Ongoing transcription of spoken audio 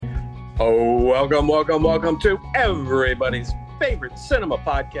Oh, welcome to everybody's favorite cinema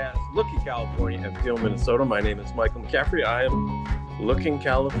podcast, Looking California and Feel Minnesota. My name is Michael McCaffrey. I am looking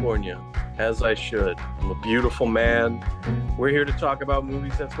California, as I should. I'm a beautiful man. We're here to talk about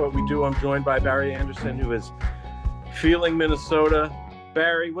movies. That's what we do. I'm joined by Barry Anderson, who is feeling Minnesota.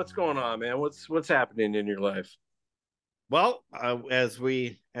 Barry, what's going on, man? What's happening in your life? Well, as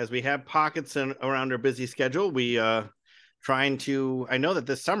we have pockets around our busy schedule, we trying to. I know that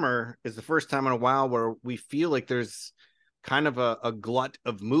this summer is the first time in a while where we feel like there's kind of a glut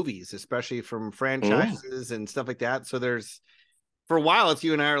of movies, especially from franchises and stuff like that. So there's, for a while, it's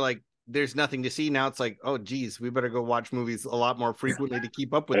you and I are like, there's nothing to see. Now it's like, oh geez, we better go watch movies a lot more frequently to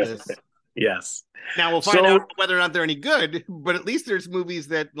keep up with this. Yes. Now we'll find out whether or not they're any good, but at least there's movies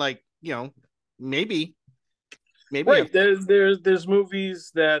that, like, maybe right. There's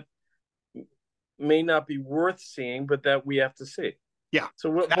movies that may not be worth seeing, but that we have to see. Yeah,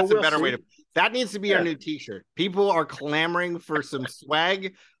 so that's a better way to. That needs to be our new T-shirt. People are clamoring for some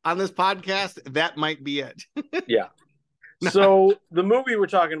swag on this podcast. That might be it. Yeah. So the movie we're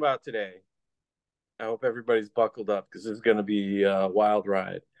talking about today, I hope everybody's buckled up because it's going to be a wild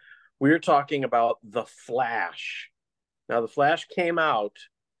ride. We're talking about The Flash. Now, The Flash came out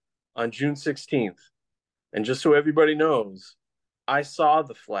on June 16th. And just so everybody knows, I saw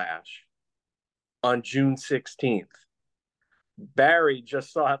The Flash on June 16th. Barry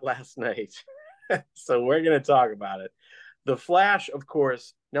just saw it last night. So we're going to talk about it. The Flash, of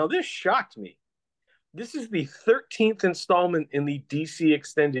course. Now, this shocked me. This is the 13th installment in the DC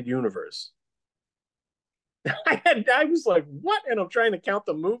Extended Universe. I was like, what? And I'm trying to count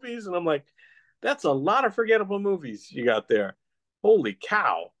the movies, and I'm like, that's a lot of forgettable movies you got there. Holy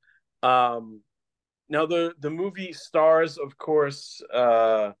cow. Now, the movie stars, of course,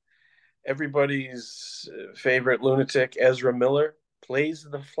 everybody's favorite lunatic, Ezra Miller, plays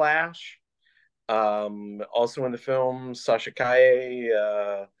the Flash. Also in the film, Sasha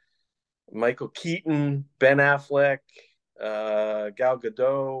Calle, Michael Keaton, Ben Affleck, Gal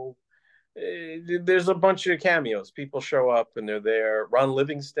Gadot. There's a bunch of cameos. People show up and they're there. Ron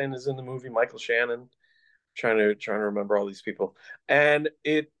Livingston is in the movie. Michael Shannon. Trying to remember all these people. And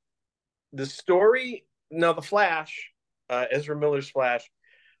the story. Now, the Flash, Ezra Miller's Flash,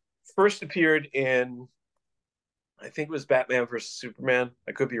 first appeared in, I think it was Batman versus Superman.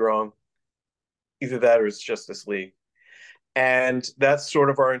 I could be wrong. Either that or it's Justice League. And that's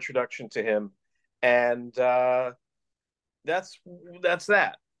sort of our introduction to him. And that's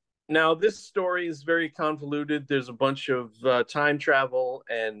that. Now, this story is very convoluted. There's a bunch of time travel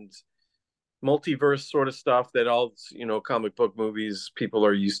and multiverse sort of stuff that all, comic book movies, people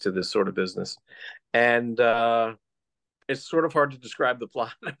are used to this sort of business. And it's sort of hard to describe the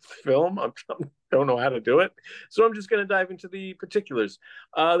plot of the film. I don't know how to do it. So I'm just going to dive into the particulars.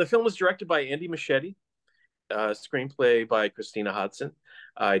 The film was directed by Andy Muschietti, screenplay by Christina Hodson.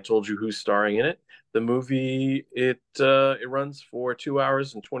 I told you who's starring in it. The movie, it runs for 2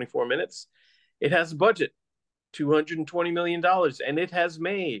 hours and 24 minutes. It has a budget, $220 million, and it has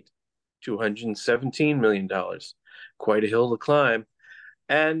made $217 million. Quite a hill to climb.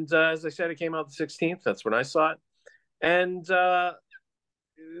 And as I said, it came out the 16th. That's when I saw it. And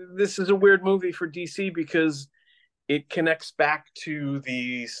this is a weird movie for DC because it connects back to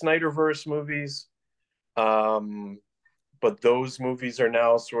the Snyderverse movies. But those movies are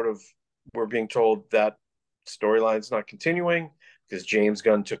now sort of, we're being told that storyline's not continuing because James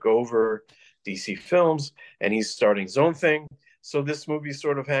Gunn took over DC Films and he's starting his own thing. So this movie's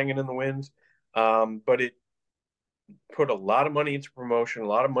sort of hanging in the wind. But it put a lot of money into promotion, a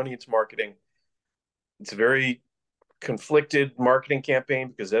lot of money into marketing. It's a very conflicted marketing campaign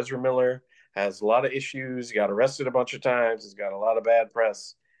because Ezra Miller has a lot of issues. He got arrested a bunch of times. He's got a lot of bad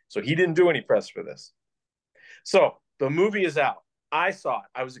press. So he didn't do any press for this. So the movie is out. I saw it.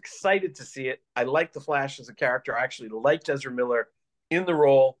 I was excited to see it. I liked the Flash as a character. I actually liked Ezra Miller in the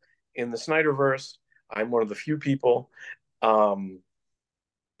role in the Snyderverse. I'm one of the few people. And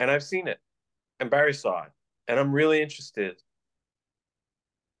I've seen it. And Barry saw it. And I'm really interested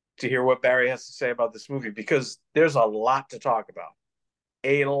to hear what Barry has to say about this movie because there's a lot to talk about.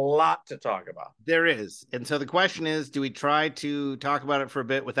 A lot to talk about. There is. And so the question is, do we try to talk about it for a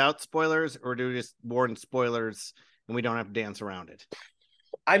bit without spoilers, or do we just warn spoilers and we don't have to dance around it?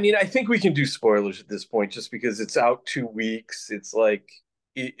 I mean, I think we can do spoilers at this point just because it's out 2 weeks. It's like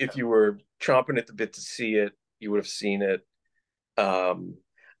if you were chomping at the bit to see it, you would have seen it.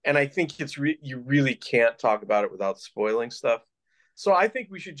 And I think you really can't talk about it without spoiling stuff. So I think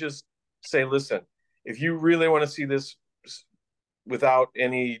we should just say, listen, if you really want to see this without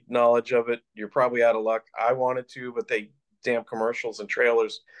any knowledge of it, you're probably out of luck. I wanted to, but they damn commercials and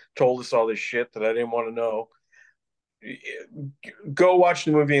trailers told us all this shit that I didn't want to know. Go watch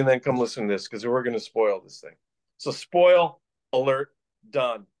the movie and then come listen to this because we're going to spoil this thing. So spoil alert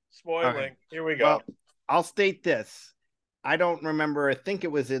done. All right. Spoiling. Here we go. Well, I'll state this. I don't remember. I think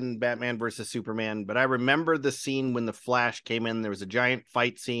it was in Batman versus Superman, but I remember the scene when the Flash came in. There was a giant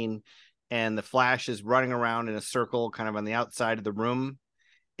fight scene, and the Flash is running around in a circle, kind of on the outside of the room.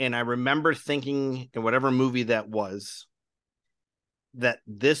 And I remember thinking, in whatever movie that was, that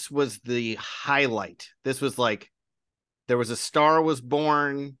this was the highlight. This was like there was a star was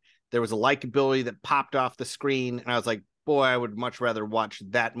born. There was a likability that popped off the screen, and I was like, boy, I would much rather watch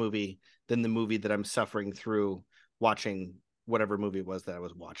that movie than the movie that I'm suffering through watching whatever movie it was that I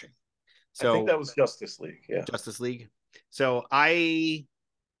was watching. So I think that was Justice League. Yeah. Justice League. So I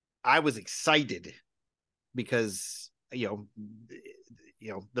was excited because the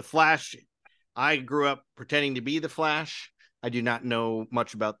Flash, I grew up pretending to be the Flash. I do not know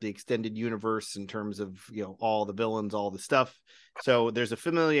much about the extended universe in terms of, all the villains, all the stuff. So there's a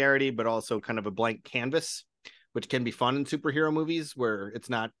familiarity, but also kind of a blank canvas, which can be fun in superhero movies where it's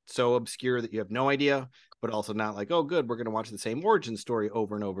not so obscure that you have no idea, but also not like, oh, good, we're going to watch the same origin story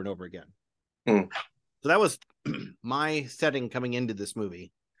over and over and over again. So that was my setting coming into this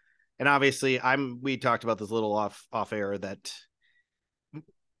movie. And obviously we talked about this a little off air that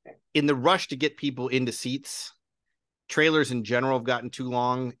in the rush to get people into seats, trailers in general have gotten too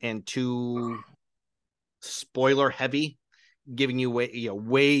long and too spoiler heavy, giving you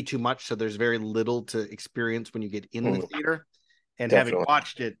way too much. So there's very little to experience when you get in the theater. And Definitely. Having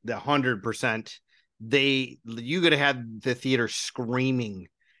watched it the 100%, you could have had the theater screaming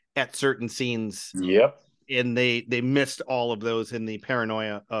at certain scenes. Yep. And they missed all of those in the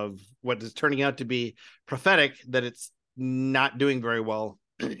paranoia of what is turning out to be prophetic, that it's not doing very well,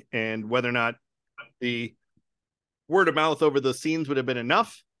 and whether or not the word of mouth over the scenes would have been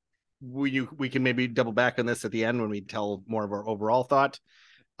enough. We can maybe double back on this at the end when we tell more of our overall thought.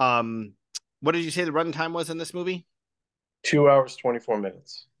 What did you say the runtime was in this movie? 2 hours, 24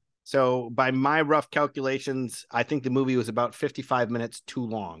 minutes. So by my rough calculations, I think the movie was about 55 minutes too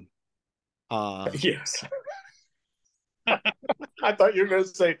long. Yes. I thought you were going to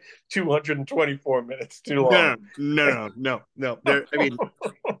say 224 minutes too long. No. I mean,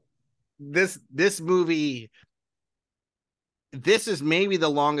 this movie, this is maybe the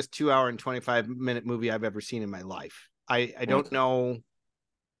longest 2 hour and 25 minute movie I've ever seen in my life. I don't know.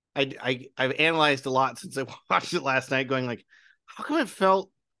 I've analyzed a lot since I watched it last night, going like, how come it felt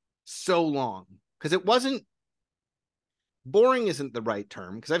so long? Because it wasn't boring, isn't the right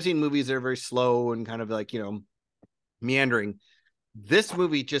term, because I've seen movies that are very slow and kind of like, meandering. This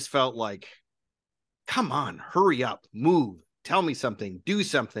movie just felt like, come on, hurry up, move, tell me something, do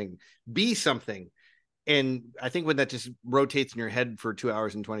something, be something. And I think when that just rotates in your head for 2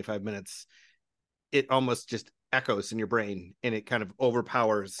 hours and 25 minutes, it almost just echoes in your brain and it kind of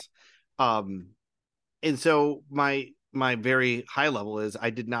overpowers. And so my very high level is I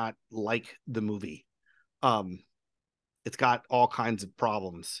did not like the movie. It's got all kinds of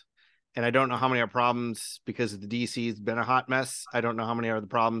problems. And I don't know how many are problems because the DC's been a hot mess. I don't know how many are the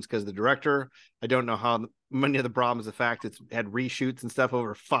problems because of the director. I don't know how many of the problems, the fact it's had reshoots and stuff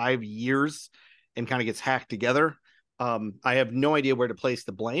over 5 years and kind of gets hacked together. I have no idea where to place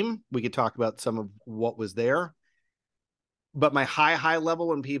the blame. We could talk about some of what was there. But my high level,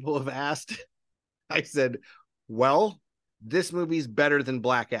 when people have asked, I said, well, this movie's better than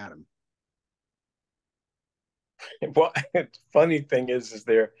Black Adam. Well, funny thing is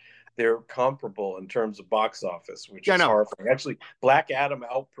they're comparable in terms of box office, which is horrifying. Actually, Black Adam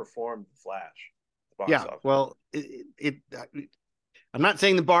outperformed The Flash. Office. Well, I'm not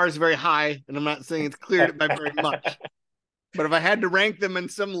saying the bar is very high, and I'm not saying it's cleared by very much. But if I had to rank them in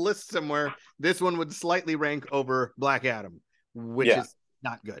some list somewhere, this one would slightly rank over Black Adam, which is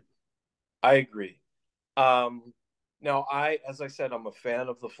not good. I agree. Now, as I said, I'm a fan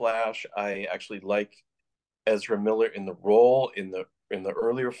of The Flash. I actually like Ezra Miller in the role in the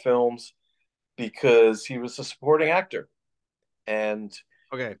earlier films because he was a supporting actor. And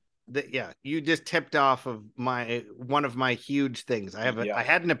okay, you just tipped off of one of my huge things. I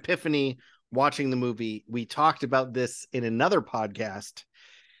had an epiphany watching the movie. We talked about this in another podcast,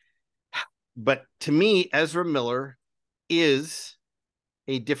 but to me, Ezra Miller is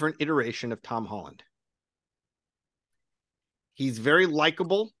a different iteration of Tom Holland. He's very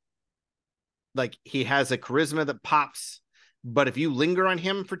likable. Like, he has a charisma that pops, but if you linger on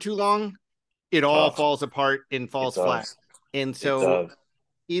him for too long, it all falls apart and falls flat. And so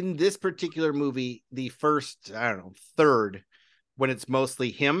in this particular movie, the first, third, when it's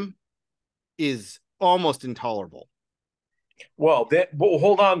mostly him, is almost intolerable. Well,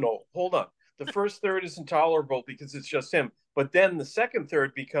 hold on, no, hold on. The first third is intolerable because it's just him, but then the second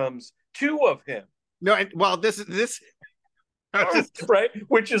third becomes two of him, No, well, this right?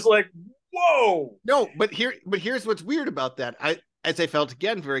 Which is like, whoa. no, but here's what's weird about that. I felt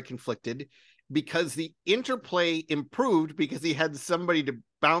again very conflicted because the interplay improved because he had somebody to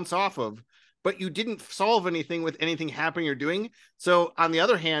bounce off of, but you didn't solve anything with anything happening or doing. So on the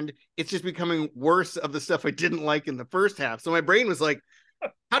other hand, it's just becoming worse of the stuff I didn't like in the first half. So my brain was like,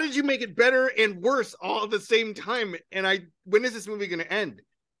 how did you make it better and worse all at the same time? And when is this movie going to end?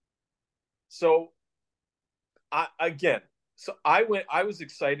 So again, so I was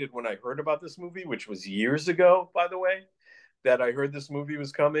excited when I heard about this movie, which was years ago, by the way, that I heard this movie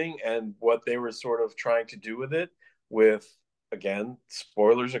was coming and what they were sort of trying to do with it, with, again,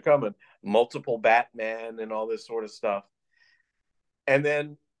 spoilers are coming, multiple Batman and all this sort of stuff. And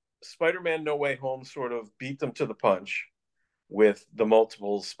then Spider-Man No Way Home sort of beat them to the punch with the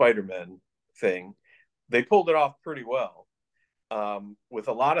multiple Spider-Man thing. They pulled it off pretty well, with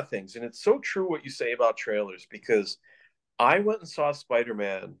a lot of things. And it's so true what you say about trailers, because I went and saw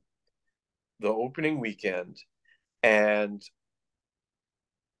Spider-Man the opening weekend, and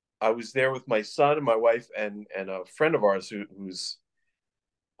I was there with my son and my wife and a friend of ours who's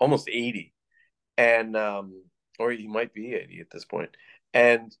almost 80, and or he might be 80 at this point.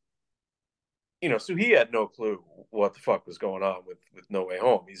 And so he had no clue what the fuck was going on with No Way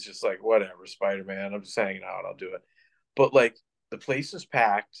Home. He's just like, whatever, Spider-Man, I'm just hanging out, I'll do it. But like, the place is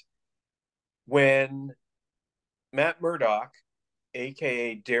packed. When Matt Murdock,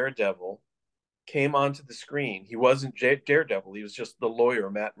 aka Daredevil, came onto the screen, he wasn't Daredevil, he was just the lawyer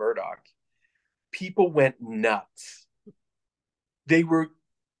Matt Murdock. People went nuts. They were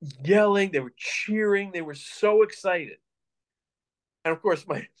yelling, they were cheering, they were so excited. And of course,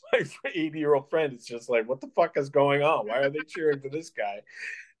 my 80-year-old friend is just like, what the fuck is going on? Why are they cheering for this guy?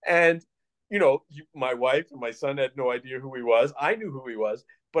 And, my wife and my son had no idea who he was. I knew who he was,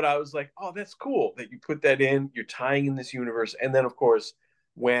 but I was like, oh, that's cool that you put that in. You're tying in this universe. And then, of course,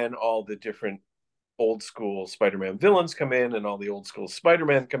 when all the different old school Spider-Man villains come in and all the old school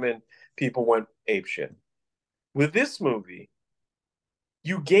Spider-Man come in, people went apeshit. With this movie,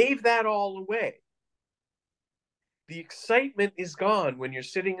 you gave that all away. The excitement is gone when you're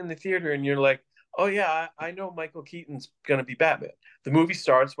sitting in the theater and you're like, oh yeah, I know Michael Keaton's gonna be Batman. The movie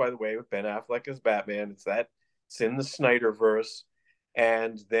starts, by the way, with Ben Affleck as Batman. It's in the Snyderverse,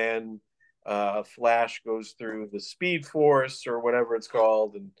 and then Flash goes through the Speed Force or whatever it's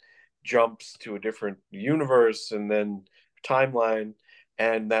called and jumps to a different universe and then timeline,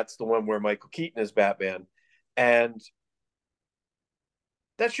 and that's the one where Michael Keaton is Batman, and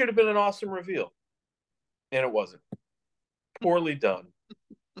that should have been an awesome reveal, and it wasn't. Poorly done.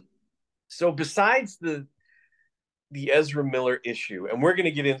 So besides the Ezra Miller issue, and we're going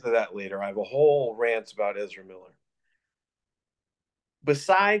to get into that later. I have a whole rant about Ezra Miller.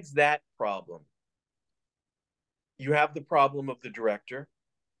 Besides that problem, you have the problem of the director,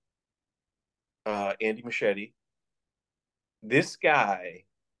 Andy Muschietti. This guy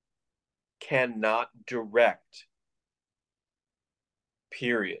cannot direct,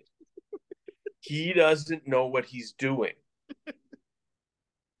 period. He doesn't know what he's doing.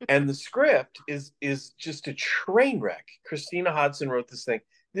 And the script is just a train wreck. Christina Hodson wrote this thing.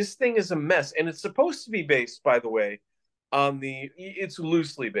 This thing is a mess, and it's supposed to be based, by the way, it's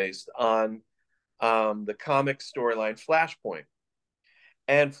loosely based on the comic storyline Flashpoint.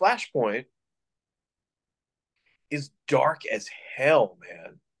 And Flashpoint is dark as hell,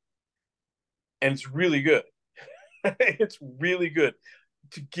 man. And it's really good. It's really good.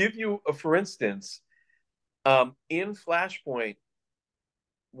 To give you for instance, in Flashpoint,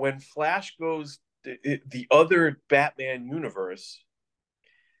 when Flash goes the other Batman universe,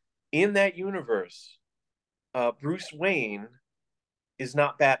 in that universe, Bruce Wayne is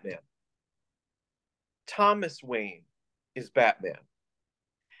not Batman. Thomas Wayne is Batman.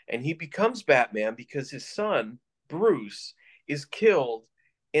 And he becomes Batman because his son, Bruce, is killed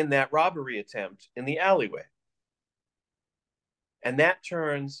in that robbery attempt in the alleyway. And that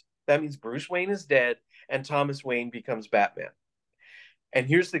means Bruce Wayne is dead and Thomas Wayne becomes Batman. And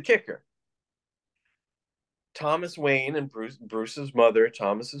here's the kicker. Thomas Wayne and Bruce's mother,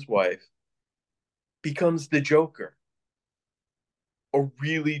 Thomas's wife, becomes the Joker. A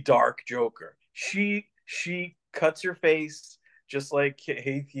really dark Joker. She cuts her face just like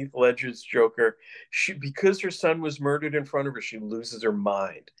Heath Ledger's Joker. Because her son was murdered in front of her, she loses her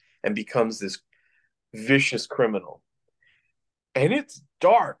mind and becomes this vicious criminal. And it's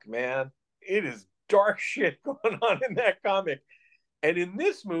dark, man. It is dark shit going on in that comic. And in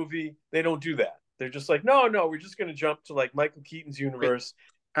this movie, they don't do that. They're just like, no, we're just going to jump to like Michael Keaton's Wait, universe,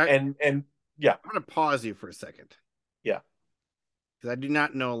 I, and yeah, I'm going to pause you for a second yeah. because I do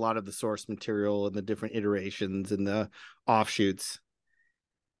not know a lot of the source material and the different iterations and the offshoots.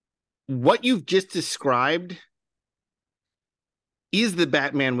 What you've just described is the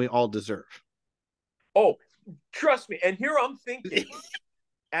Batman we all deserve. Oh, trust me. And here I'm thinking,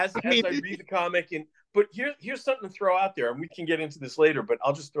 I as mean, I read the comic, and but here's something to throw out there, and we can get into this later, but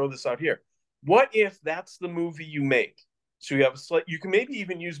I'll just throw this out here. What if that's the movie you make? So you have you can maybe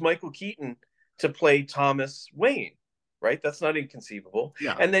even use Michael Keaton to play Thomas Wayne, right? That's not inconceivable.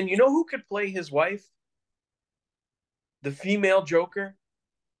 yeah. And then you know who could play his wife? The female Joker?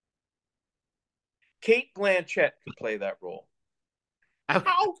 Kate Blanchett could play that role.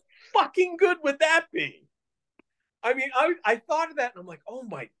 How fucking good would that be? I mean, I thought of that and I'm like, oh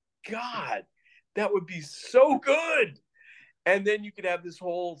my God, that would be so good. And then you could have this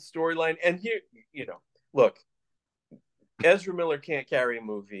whole storyline. And here, look, Ezra Miller can't carry a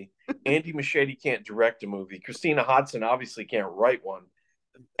movie. Andy Muschietti can't direct a movie. Christina Hodson obviously can't write one.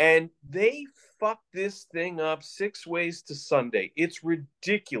 And they fucked this thing up 6 ways to Sunday. It's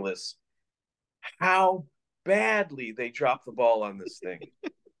ridiculous how badly they dropped the ball on this thing.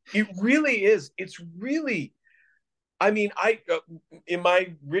 It really is. It's really, I mean, in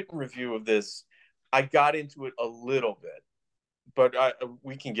my written review of this, I got into it a little bit, but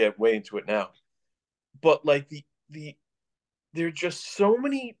we can get way into it now. But like there are just so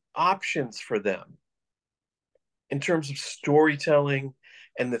many options for them in terms of storytelling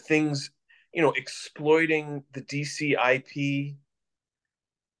and the things, exploiting the DC IP,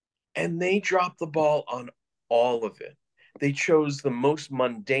 and they dropped the ball on all of it. They chose the most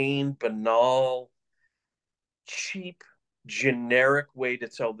mundane, banal, cheap, generic way to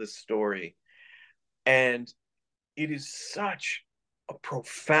tell this story. And it is such a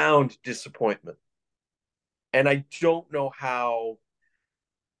profound disappointment. And I don't know how.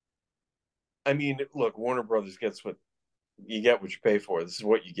 I mean, look, Warner Brothers gets what you get, what you pay for. This is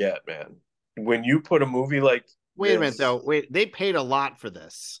what you get, man. When you put a movie like Wait a minute, this, though. Wait, they paid a lot for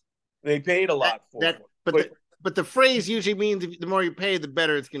this. they paid a That lot for that, it. but But the phrase usually means the more you pay, the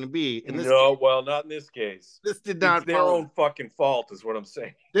better it's going to be. And no, well, not in this case. this did It's not their follow. own fucking fault, is what I'm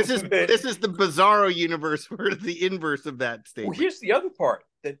saying. This is the Bizarro universe, where the inverse of that Well, statement. here's the other part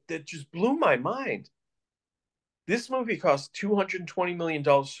that just blew my mind. This movie cost $220 million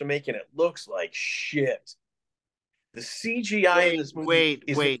to make, and it looks like shit. The CGI in this movie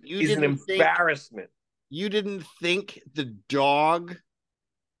Wait. is an embarrassment. You didn't think the dog,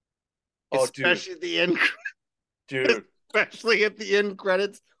 Oh, dude, especially the end, dude. especially at the end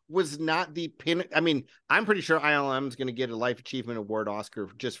credits, was not the pin. I mean, I'm pretty sure ILM is going to get a Life Achievement Award Oscar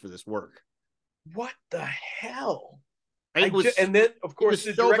just for this work. What the hell? And and then, of it course,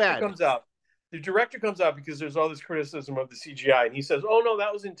 was so bad. The director comes out because there's all this criticism of the CGI, and he says, "Oh no,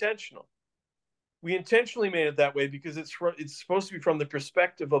 that was intentional. We intentionally made it that way because it's supposed to be from the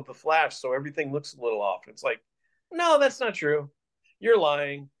perspective of the Flash, so everything looks a little off." It's like, no, that's not true. You're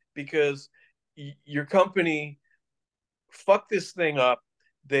lying because your company fucked this thing up.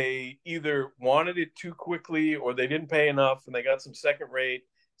 They either wanted it too quickly or they didn't pay enough, and they got some second-rate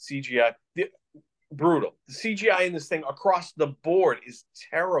CGI. Brutal. The CGI in this thing across the board is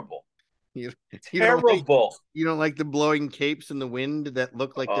terrible. You, Terrible. you don't like the blowing capes in the wind that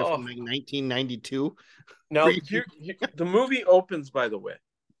look like they're from Oh. like 1992. Now, the movie opens, by the way,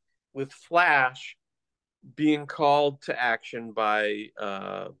 with Flash being called to action by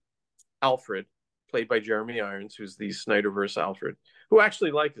Alfred, played by Jeremy Irons, who's the Snyderverse Alfred, who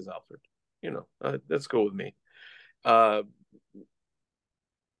actually like his Alfred. That's cool with me.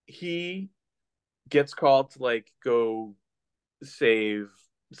 He gets called to like go save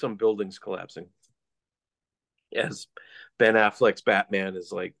some buildings collapsing, as Ben Affleck's Batman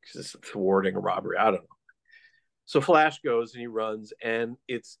is like just thwarting a robbery. I don't know. So Flash goes and he runs, and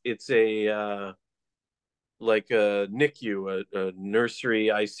it's a like a NICU, a nursery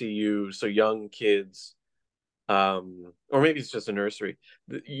ICU, so young kids, or maybe it's just a nursery.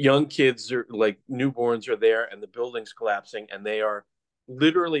 The young kids are like newborns are there, and the building's collapsing, and they are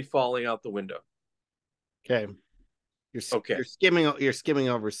literally falling out the window. Okay, Okay. you're skimming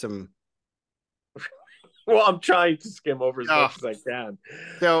over some. Well, I'm trying to skim over as much as I can.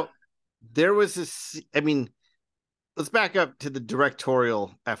 So there was this. I mean, let's back up to the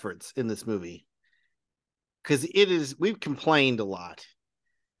directorial efforts in this movie, because we've complained a lot.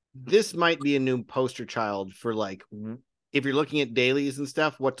 This might be a new poster child for like, if you're looking at dailies and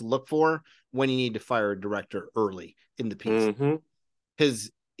stuff, what to look for when you need to fire a director early in the piece. Because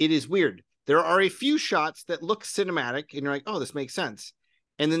it is weird. There are a few shots that look cinematic and you're like, oh, this makes sense.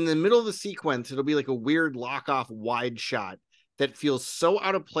 And then in the middle of the sequence, it'll be like a weird lock off wide shot that feels so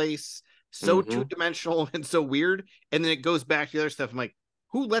out of place, so Mm-hmm. two-dimensional and so weird. And then it goes back to the other stuff. I'm like,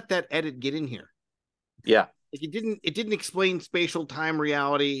 who let that edit get in here? Yeah. Like it didn't explain spatial time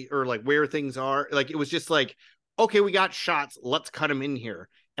reality or like where things are. Like it was just like, okay, we got shots, let's cut them in here.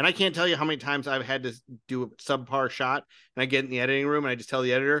 And I can't tell you how many times I've had to do a subpar shot and I get in the editing room and I just tell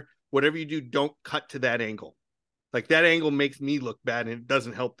the editor, whatever you do, don't cut to that angle. Like that angle makes me look bad and it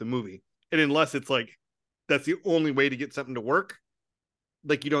doesn't help the movie. And unless it's like that's the only way to get something to work,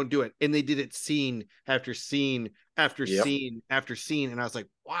 like you don't do it. And they did it scene after scene after Yep. scene after scene. And I was like,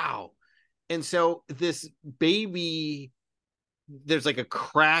 wow. And so this baby, there's like a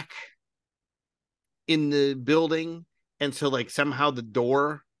crack in the building. And so like somehow the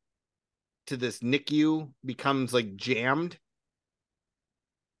door to this NICU becomes like jammed.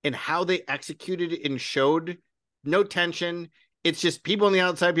 And how they executed it and showed no tension. It's just people on the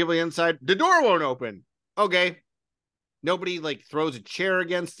outside, people on the inside. The door won't open. Okay. Nobody like throws a chair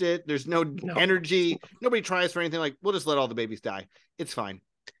against it. There's no No. energy. Nobody tries for anything. Like, we'll just let all the babies die. It's fine.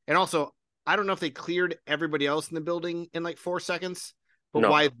 And also, I don't know if they cleared everybody else in the building in like 4 seconds, but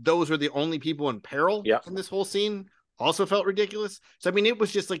No. why those were the only people in peril Yeah. in this whole scene also felt ridiculous. So, I mean, it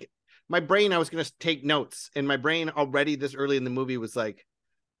was just like my brain, I was going to take notes, and my brain already this early in the movie was like,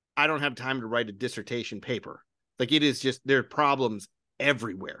 I don't have time to write a dissertation paper. Like it is just, there are problems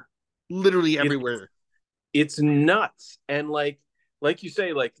everywhere, literally It, everywhere. it's nuts. And like you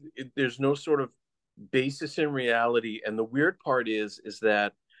say, like there's no sort of basis in reality. And the weird part is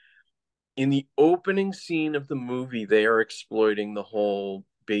that in the opening scene of the movie, they are exploiting the whole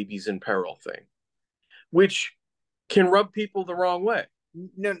babies in peril thing, which can rub people the wrong way.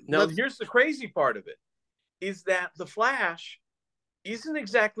 No, Now, here's the crazy part of it is that the Flash isn't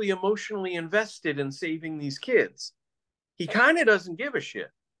exactly emotionally invested in saving these kids. He kind of doesn't give a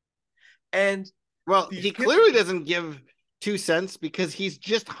shit. And well, these he kids, clearly doesn't give 2 cents because he's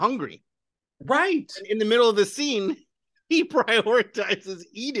just hungry. right? In the middle of the scene, he prioritizes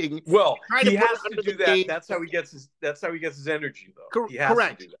eating, Well, trying to he put her has to under the do that. cage. That's how he gets his energy, though. He has to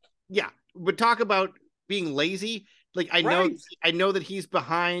Correct. do that. Yeah, but talk about being lazy. Like Right. I know that he's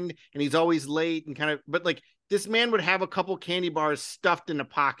behind and he's always late and kind of, but like this man would have a couple candy bars stuffed in a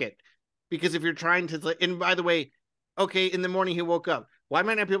pocket because if you're trying to, and by the way, okay, in the morning he woke up. Why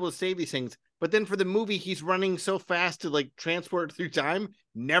might not be able to save these things? But then for the movie, he's running so fast to like transport through time,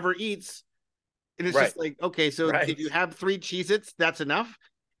 never eats. And it's Right. just like, okay, so Right. if you have 3 Cheez-Its, that's enough.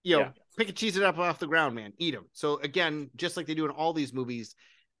 You know, Yeah. pick a Cheez-It up off the ground, man. Eat them. So again, just like they do in all these movies,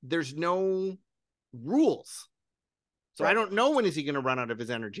 there's no rules. So I Right. don't know when is he going to run out of his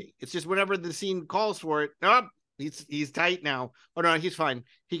energy. It's just whenever the scene calls for it. Oh, he's tight now. Oh no, he's fine.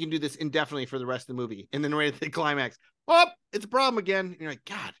 He can do this indefinitely for the rest of the movie. And then right at the climax, oh, it's a problem again. And you're like,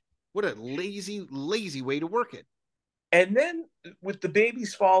 God, what a lazy, lazy way to work it. And then with the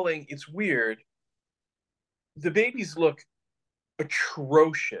babies falling, it's weird. The babies look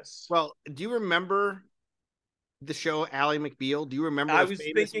atrocious. Well, do you remember the show Ally McBeal? Do you remember I those was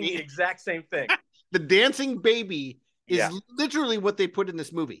famous thinking the memes? exact same thing. The dancing baby is Yeah. literally what they put in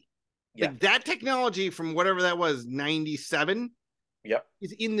this movie. Yeah. Like that technology from whatever that was, 97, Yep.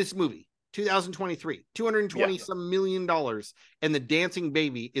 is in this movie. 2023, Yeah. 220 some $1 million, and the dancing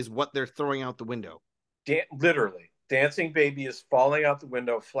baby is what they're throwing out the window. Literally. Dancing baby is falling out the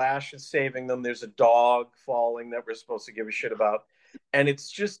window. Flash is saving them. There's a dog falling that we're supposed to give a shit about. And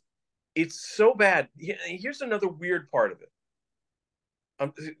it's so bad. Here's another weird part of it.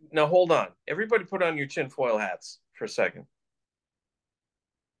 Now, hold on. Everybody put on your tinfoil hats for a second.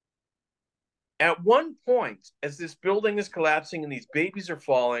 At one point, as this building is collapsing and these babies are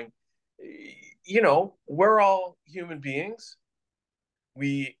falling, we're all human beings.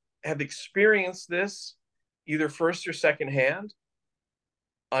 We have experienced this either first or second hand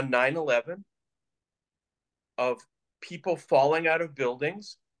on 9/11 of people falling out of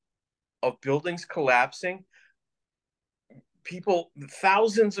buildings collapsing,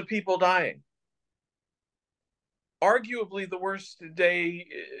 thousands of people dying. Arguably the worst day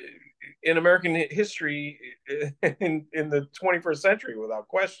in American history in the 21st century, without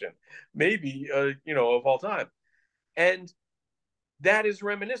question, maybe, of all time. And that is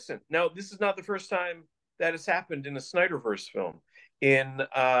reminiscent. Now, this is not the first time that has happened in a Snyderverse film. In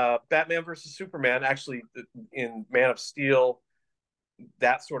Batman versus Superman, actually, in Man of Steel,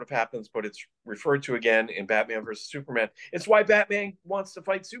 that sort of happens, but it's referred to again in Batman versus Superman. It's why Batman wants to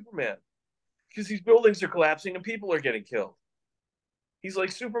fight Superman, because these buildings are collapsing and people are getting killed. He's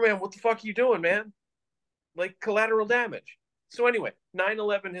like, Superman, what the fuck are you doing, man? Like collateral damage. So anyway,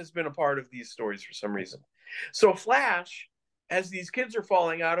 9/11 has been a part of these stories for some reason. So Flash as these kids are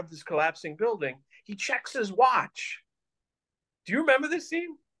falling out of this collapsing building, he checks his watch. Do you remember this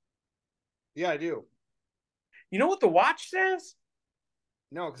scene? Yeah, I do. You know what the watch says?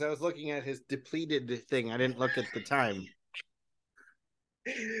 No, because I was looking at his depleted thing. I didn't look at the time.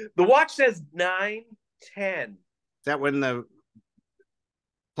 The watch says 9:10. Is that when the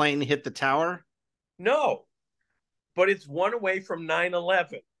plane hit the tower? No, but it's one away from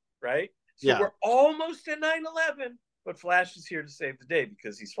 9/11, right? So Yeah. we're almost at 9/11, but Flash is here to save the day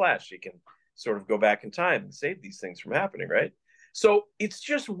because he's Flash. He can sort of go back in time and save these things from happening, right? So it's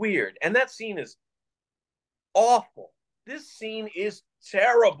just weird. And that scene is awful. This scene is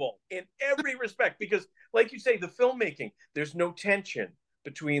terrible in every respect because, like you say, the filmmaking, there's no tension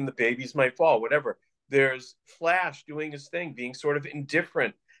between the babies might fall, whatever. There's Flash doing his thing, being sort of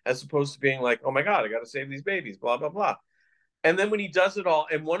indifferent as opposed to being like, oh my God, I got to save these babies, blah, blah, blah. And then when he does it all,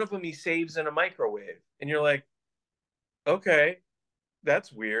 and one of them he saves in a microwave, and you're like, okay,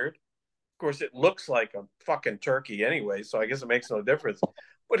 that's weird. Of course, it looks like a fucking turkey anyway, so I guess it makes no difference.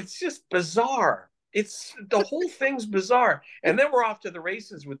 But it's just bizarre. It's the whole thing's bizarre. And then we're off to the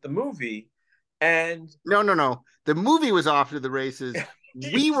races with the movie. And No, no, no. The movie was off to the races.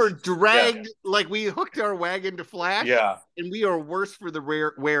 We were yeah, dragged, like we hooked our wagon to Flash, yeah, and we are worse for the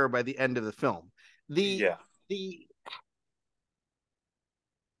wear by the end of the film. The yeah, the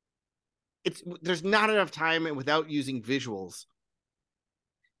it's there's not enough time, and without using visuals,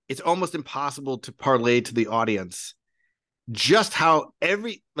 it's almost impossible to parlay to the audience just how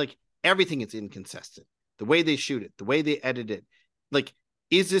everything is inconsistent. The way they shoot it, the way they edit it, like,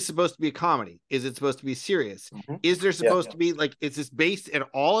 is this supposed to be a comedy? Is it supposed to be serious? mm-hmm. Is there Yeah, supposed to be like, is this based at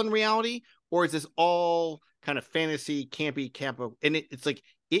all in reality, or is this all kind of fantasy, campy, campo? And it's like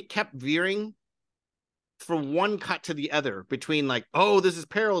it kept veering from one cut to the other between like, oh, this is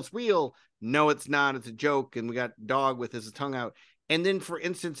peril, it's real. No, it's not. It's a joke, and we got dog with his tongue out. And then, for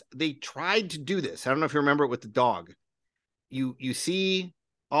instance, they tried to do this. I don't know if you remember it with the dog. You see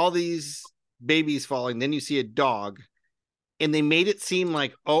all these babies falling, then you see a dog, and they made it seem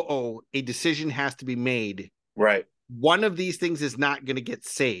like, a decision has to be made. right. One of these things is not going to get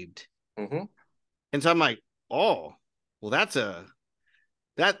saved. Mm-hmm. And so I'm like, oh, well, that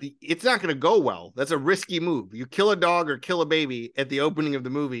it's not going to go well. That's a risky move. You kill a dog or kill a baby at the opening of the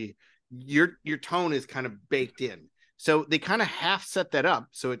movie, your tone is kind of baked in. So they kind of half set that up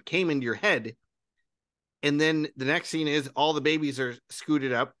so it came into your head. And then the next scene is all the babies are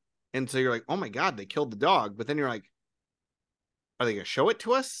scooted up. And so you're like, oh my God, they killed the dog. But then you're like, are they going to show it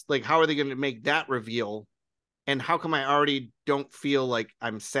to us? Like, how are they going to make that reveal? And how come I already don't feel like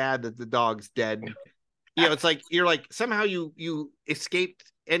I'm sad that the dog's dead? It's like you're like somehow you escaped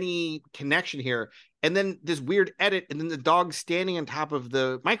any connection here, and then this weird edit, and then the dog standing on top of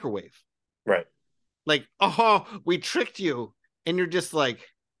the microwave, Right. like, oh, we tricked you, and you're just like,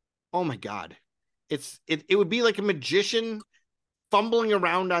 oh my God, it would be like a magician fumbling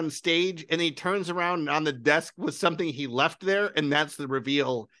around on stage, and he turns around on the desk with something he left there, and that's the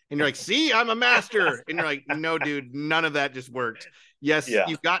reveal, and you're like, see, I'm a master, and you're like, no, dude, none of that just worked. Yes, Yeah.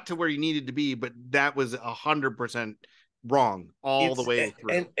 you got to where you needed to be, but that was 100% wrong all the It's way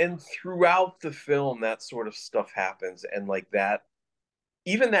through. and throughout the film that sort of stuff happens and like that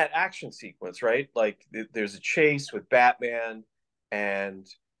even that action sequence, right? Like there's a chase with Batman and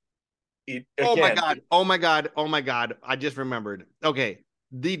it Oh my again, God. Oh my God. Oh my God. I just remembered. Okay.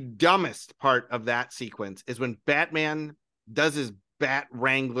 The dumbest part of that sequence is when Batman does his Bat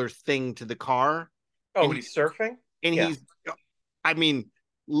Wrangler thing to the car, oh, and when he's surfing? and Yeah. he's, I mean,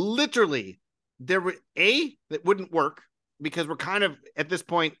 literally, there were that wouldn't work because we're kind of at this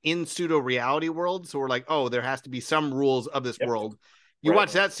point in pseudo reality world. So we're like, oh, there has to be some rules of this Yep. world. You Right.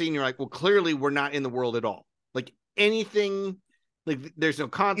 watch that scene, you're like, well, clearly we're not in the world at all. Like anything, like there's no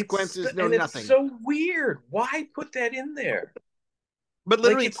consequences, no It's nothing. so weird. Why put that in there? But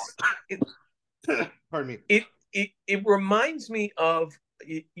Like literally, it pardon me. it reminds me of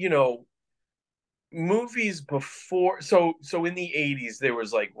you know movies before so in the 80s there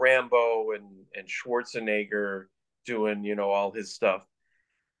was like Rambo and Schwarzenegger doing all his stuff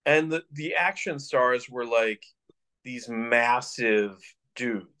and the action stars were like these massive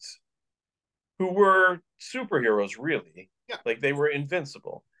dudes who were superheroes really Yeah. like they were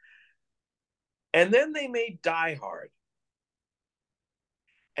invincible and then they made Die Hard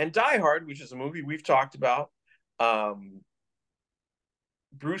and Die Hard which is a movie we've talked about um,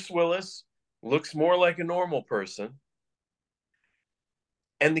 Bruce Willis looks more like a normal person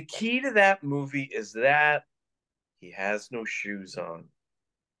and the key to that movie is that he has no shoes on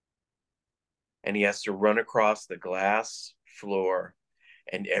and he has to run across the glass floor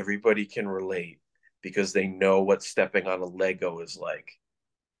and everybody can relate because they know what stepping on a Lego is like.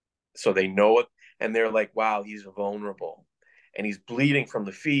 So they know it, and they're like, wow, he's vulnerable. And he's bleeding from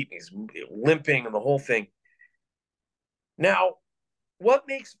the feet, and he's limping and the whole thing. Now, what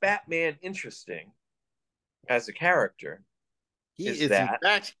makes Batman interesting as a character He is is in that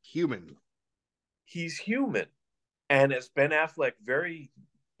fact human. he's human. And as Ben Affleck very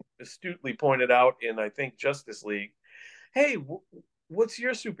astutely pointed out in, I think, Justice League, hey, what's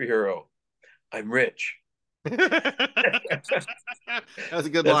your superhero? I'm rich. That was a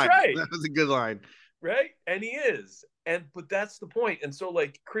good That's line. right. That was a good line. Right. And he is. But that's the point. And so,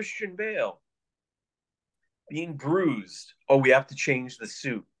 like, Christian Bale being bruised, oh, we have to change the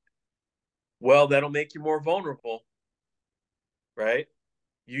suit. Well, that'll make you more vulnerable, right?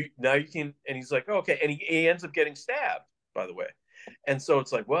 You can, and he's like, oh, okay. And he ends up getting stabbed, by the way. And so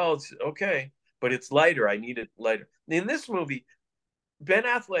it's like, well, it's okay, but it's lighter. I need it lighter. In this movie, Ben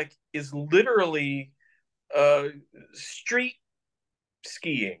Affleck is literally uh, street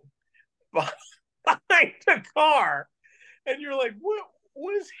skiing behind the car, and you're like,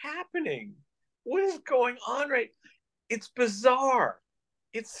 what is happening? What is going on? Right? It's bizarre.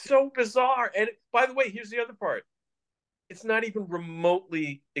 It's so bizarre. And by the way, here's the other part. It's not even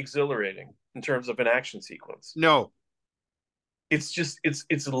remotely exhilarating in terms of an action sequence. No. It's just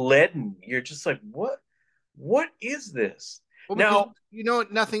it's leaden. You're just like, what is this? Well, because Now, you know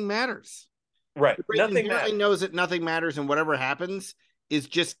what? Nothing matters. right, The brain nothing inherently matters. knows that nothing matters, and whatever happens is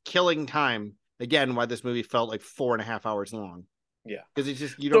just killing time. Again, why this movie felt like 4.5 hours long. Yeah. Because it's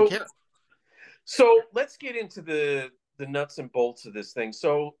just you don't So care. so let's get into the nuts and bolts of this thing.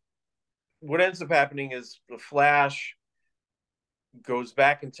 So what ends up happening is the Flash goes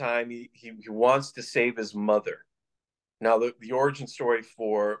back in time. He wants to save his mother. Now the origin story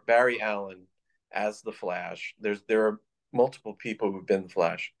for Barry Allen as the Flash. There are multiple people who've been the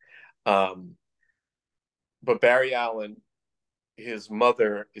Flash, um, but Barry Allen, his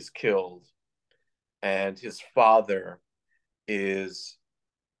mother is killed, and his father is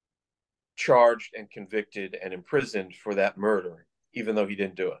charged and convicted and imprisoned for that murder, even though he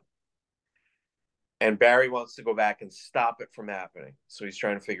didn't do it. And Barry wants to go back and stop it from happening. So he's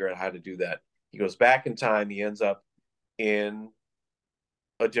trying to figure out how to do that. He goes back in time. He ends up in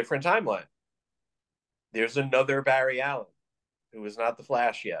a different timeline. There's another Barry Allen who is not the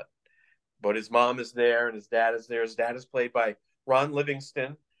Flash yet, but his mom is there and his dad is there. His dad is played by Ron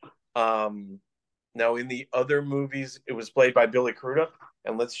Livingston. Um, Now, in the other movies, it was played by Billy Crudup.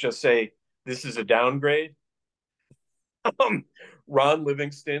 And let's just say this is a downgrade. Ron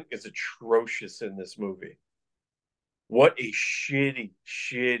Livingston is atrocious in this movie. What a shitty,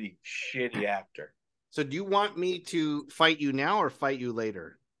 shitty, shitty actor. So, do you want me to fight you now or fight you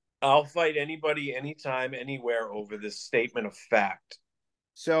later? I'll fight anybody, anytime, anywhere over this statement of fact.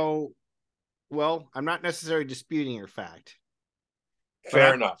 So, well, I'm not necessarily disputing your fact.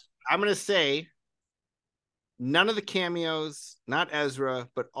 Fair enough. I'm going to say none of the cameos, not Ezra,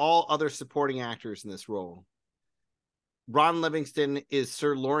 but all other supporting actors in this role. Ron Livingston is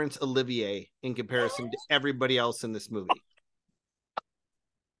Sir Laurence Olivier in comparison to everybody else in this movie.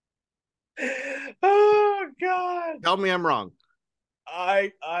 Oh God. Tell me I'm wrong.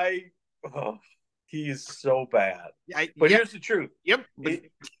 Oh, he is so bad. But Yep, here's the truth. yep. But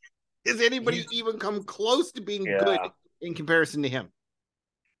has anybody even come close to being good in comparison to him?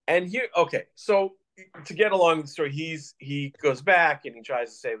 And here, okay, so to get along with the story, he goes back and he tries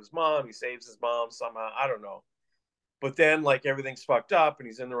to save his mom. He saves his mom somehow. I don't know. But then, like, everything's fucked up and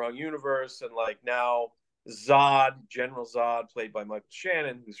he's in the wrong universe. And, like, now Zod, General Zod, played by Michael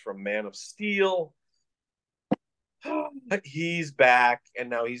Shannon, who's from Man of Steel, he's back and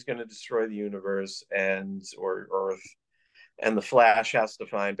now he's going to destroy the universe or Earth. And the Flash has to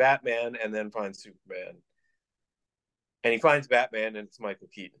find Batman and then find Superman. And he finds Batman and it's Michael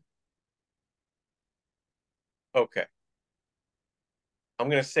Keaton. Okay. I'm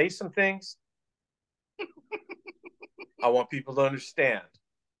going to say some things. I want people to understand.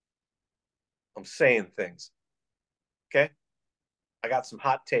 I'm saying things. Okay? I got some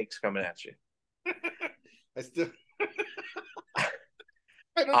hot takes coming at you. I still I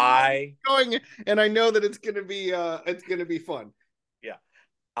don't know I where it's going, and I know that it's gonna be fun. Yeah.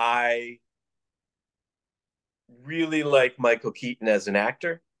 I really like Michael Keaton as an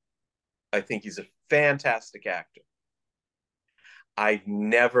actor. I think he's a fantastic actor. I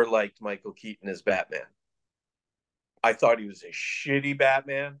never liked Michael Keaton as Batman. I thought he was a shitty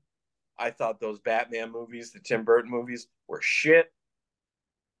Batman. I thought those Batman movies, the Tim Burton movies, were shit.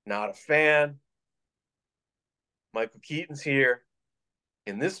 Not a fan. Michael Keaton's here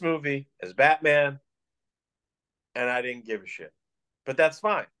in this movie as Batman, and I didn't give a shit. But that's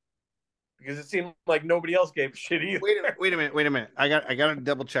fine because it seemed like nobody else gave a shit either. Wait a minute. I got to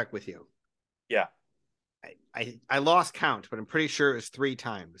double check with you. Yeah, I lost count, but I'm pretty sure it was 3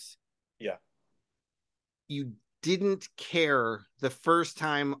 times. yeah, You didn't care the first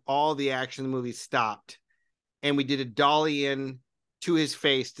time all the action in the movie stopped and we did a dolly in to his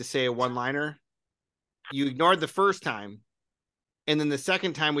face to say a one liner. You ignored the first time. And then the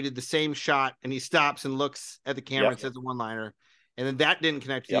second time we did the same shot and he stops and looks at the camera yep, and says a one liner. And then that didn't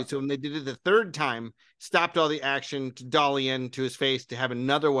connect with you. yep. So when they did it the third time, stopped all the action to dolly in to his face to have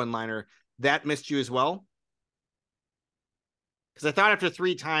another one liner, that missed you as well. Because I thought after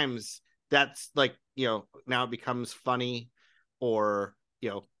 3 times, that's like, now it becomes funny or,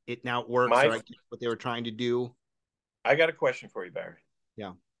 it now works My, or I get what they were trying to do. I got a question for you, Barry.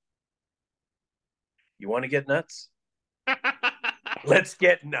 Yeah. You want to get nuts? Let's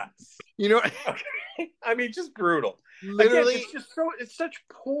get nuts. You know, Okay. I mean, just brutal. Again, literally, it's such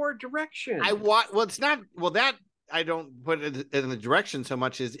poor direction. well, it's not, well, that I don't put it in the direction so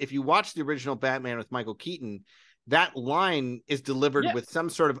much as if you watch the original Batman with Michael Keaton, that line is delivered Yeah, with some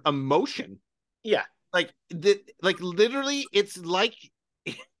sort of emotion. yeah, Like literally, it's like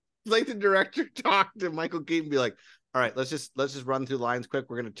like the director talked to Michael Keaton and be like, all right, let's just run through lines quick.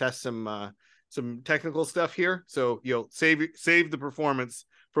 We're gonna test some technical stuff here. So save the performance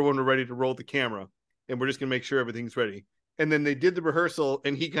for when we're ready to roll the camera. And we're just gonna make sure everything's ready. And then they did the rehearsal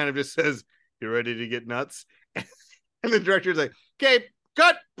and he kind of just says, you ready to get nuts? And the director's like, okay,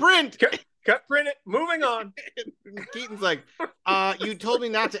 cut, print. cut, print it. Moving on. Keaton's like, you told me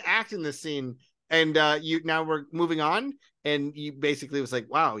not to act in this scene, and now we're moving on. And you basically was like,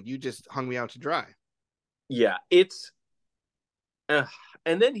 wow, you just hung me out to dry. Yeah, it's and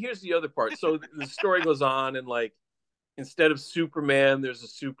then here's the other part. So the story goes on, and like instead of Superman, there's a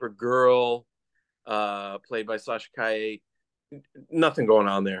Supergirl, played by Sasha Kaye. Nothing going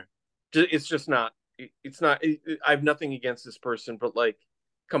on there. It's just not. It's not. I have nothing against this person, but like,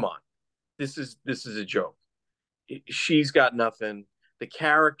 come on, this is a joke. She's got nothing. The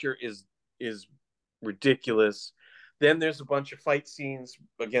character is ridiculous. Then there's a bunch of fight scenes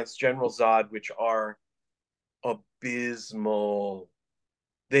against General Zod, which are abysmal.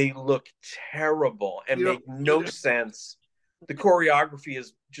 They look terrible and You know, make no sense. The choreography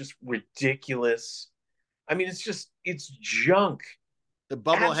is just ridiculous. I mean, it's junk, the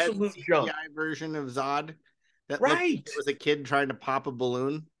bubblehead absolute junk. CGI version of Zod that looked like Right? it was a kid trying to pop a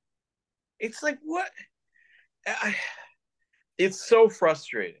balloon. It's like what? It's so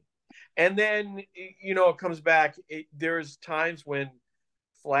frustrating. And then it comes back. There's times when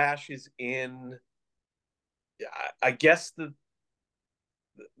Flash is in, I guess the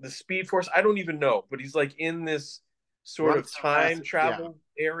Speed Force. I don't even know, but he's like in this sort Runs of so fast, time travel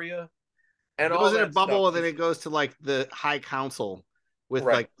area, and it all goes in a that stuff. bubble, and then it goes to like the High Council with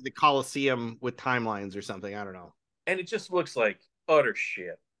Right, like the Coliseum with timelines or something. I don't know. and it just looks like utter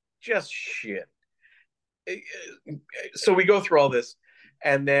shit, just shit. So we go through all this,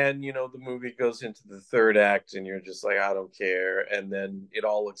 and then the movie goes into the third act, and you're just like, I don't care, and then it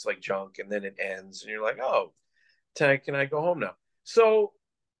all looks like junk, and then it ends, and you're like, oh, can I go home now? So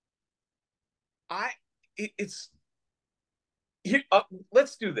I it's here.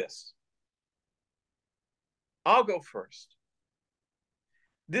 Let's do this. I'll go first.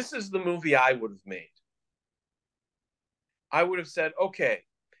 This is the movie I would have made. I would have said, okay,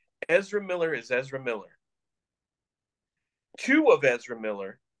 Ezra Miller is Ezra Miller. Two of Ezra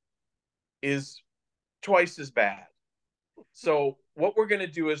Miller is twice as bad. So what we're going to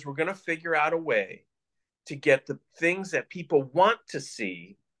do is we're going to figure out a way to get the things that people want to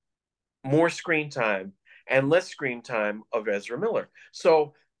see more screen time and less screen time of Ezra Miller.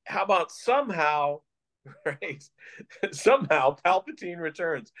 So how about somehow, right? Somehow Palpatine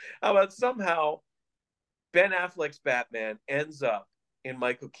returns. How about somehow Ben Affleck's Batman ends up in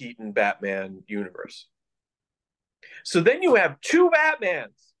Michael Keaton Batman universe? So then you have two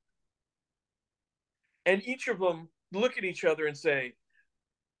Batmans, and each of them look at each other and say,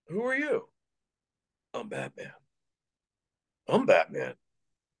 "Who are you?" "I'm Batman." "I'm Batman."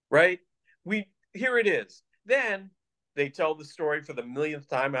 Right? We Here it is. Then they tell the story for the millionth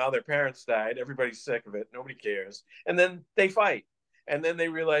time how their parents died. Everybody's sick of it. Nobody cares. And then they fight. And then they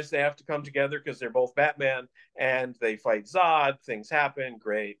realize they have to come together because they're both Batman, and they fight Zod. Things happen.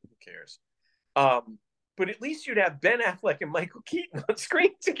 Great. Who cares? But at least you'd have Ben Affleck and Michael Keaton on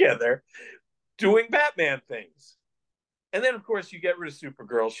screen together doing Batman things. And then, of course, you get rid of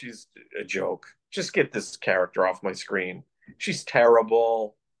Supergirl. She's a joke. Just get this character off my screen. She's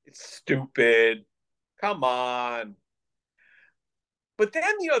terrible. It's stupid. Come on. But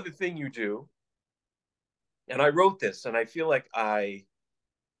then the other thing you do, and I wrote this, and I feel like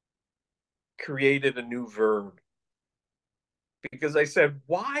created a new verb because I said,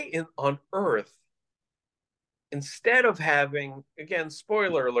 on earth, instead of having, again,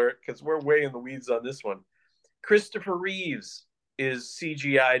 spoiler alert, because we're way in the weeds on this one, Christopher Reeves is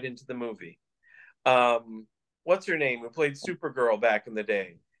CGI'd into the movie. What's her name, who played Supergirl back in the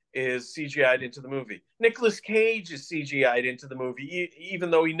day, is CGI'd into the movie. Nicolas Cage is CGI'd into the movie, even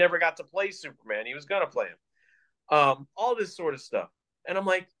though he never got to play Superman. He was going to play him. All this sort of stuff. And I'm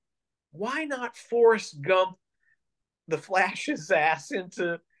like, why not Forrest Gump the Flash's ass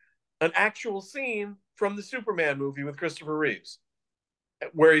into an actual scene from the Superman movie with Christopher Reeves,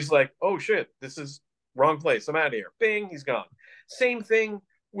 where he's like, oh shit, this is wrong place. I'm out of here. Bing, he's gone. Same thing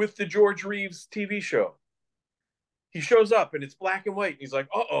with the George Reeves TV show. He shows up and it's black and white. And he's like,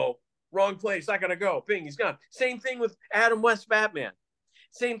 uh-oh, wrong place. I gotta go. Bing, he's gone. Same thing with Adam West Batman.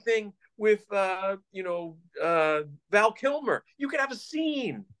 Same thing with Val Kilmer. You could have a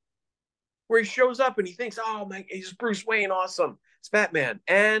scene where he shows up and he thinks, oh my, he's Bruce Wayne, awesome. It's Batman.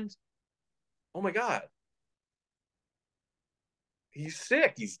 And oh my God, he's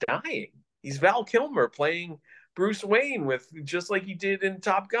sick. He's dying. He's Val Kilmer playing Bruce Wayne with just like he did in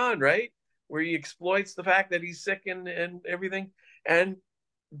Top Gun, right? Where he exploits the fact that he's sick and everything. And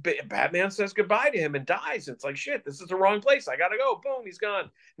Batman says goodbye to him and dies. And it's like, shit, this is the wrong place. I gotta go. Boom, he's gone.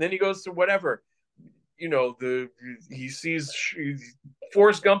 And then he goes to whatever. He sees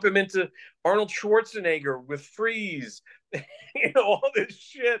Forrest Gump him into Arnold Schwarzenegger with Freeze. All this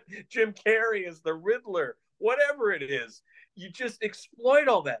shit. Jim Carrey is the Riddler. Whatever it is, you just exploit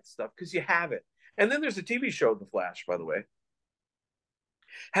all that stuff because you have it. And then there's a TV show, The Flash, by the way.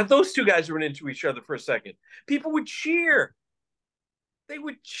 Have those two guys run into each other for a second, people would cheer. They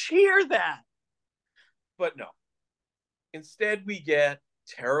would cheer that. But no. Instead, we get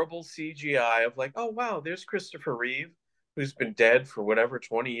terrible CGI of like, oh, wow, there's Christopher Reeve, who's been dead for whatever,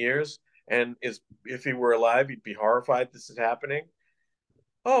 20 years. And if he were alive, he'd be horrified this is happening.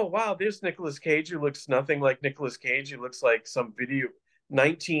 Oh, wow, there's Nicolas Cage, who looks nothing like Nicolas Cage. He looks like some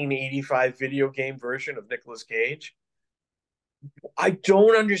 1985 video game version of Nicolas Cage. I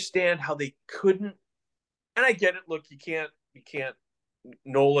don't understand how they couldn't. And I get it. Look, you can't.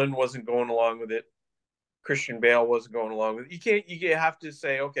 Nolan wasn't going along with it. Christian Bale wasn't going along with it. You have to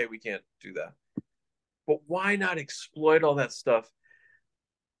say, okay, we can't do that. But why not exploit all that stuff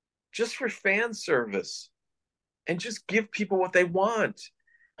just for fan service and just give people what they want?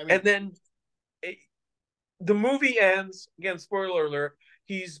 I mean, and then the movie ends, again, spoiler alert,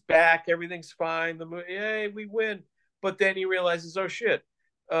 he's back, everything's fine. The movie, hey, we win. But then he realizes, oh shit,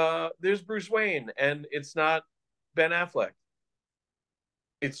 there's Bruce Wayne, and it's not Ben Affleck.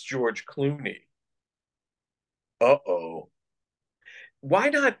 It's George Clooney. Uh-oh. Why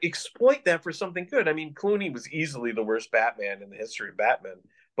not exploit that for something good? I mean, Clooney was easily the worst Batman in the history of Batman.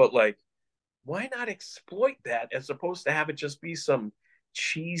 But, like, why not exploit that as opposed to have it just be some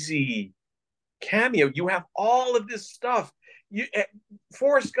cheesy cameo? You have all of this stuff.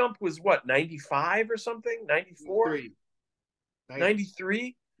 Forrest Gump was what, 95 or something? 94?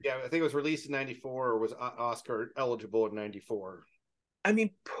 93? Yeah, I think it was released in 94 or was Oscar eligible in 94. I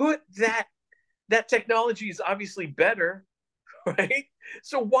mean, put that technology is obviously better, right?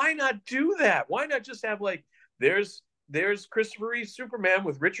 So why not do that? Why not just have like, there's Christopher Reeve Superman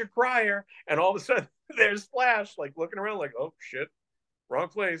with Richard Pryor, and all of a sudden there's Flash, like looking around like, oh shit, wrong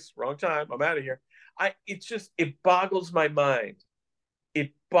place, wrong time, I'm out of here. It boggles my mind.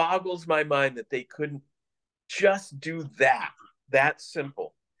 It boggles my mind that they couldn't just do that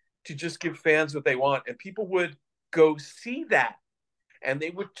simple, to just give fans what they want, and people would go see that and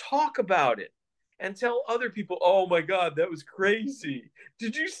they would talk about it and tell other people, oh my God, that was crazy.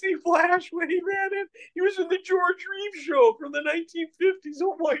 Did you see Flash when he ran it? He was in the George Reeves show from the 1950s.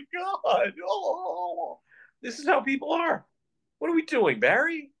 Oh my God. Oh, this is how people are. What are we doing,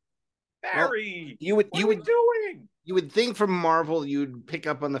 Barry? Barry, well, what are we doing? You would think from Marvel, you'd pick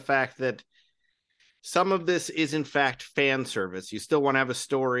up on the fact that some of this is in fact fan service. You still want to have a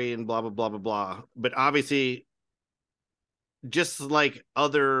story and blah, blah, blah, blah, blah. But obviously, just like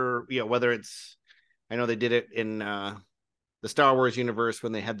other, whether it's, I know they did it in the Star Wars universe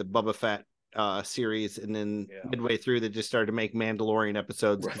when they had the Boba Fett series, and then midway through they just started to make Mandalorian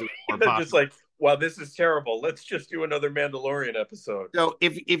episodes. Right. Just like, wow, this is terrible. Let's just do another Mandalorian episode. So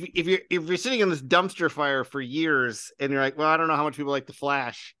if you're sitting in this dumpster fire for years and you're like, well, I don't know how much people like the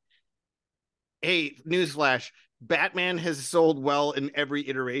Flash. Hey, newsflash. Batman has sold well in every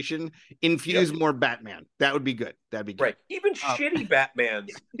iteration. Infuse more Batman. That would be good. That'd be good. Right. Even shitty Batmans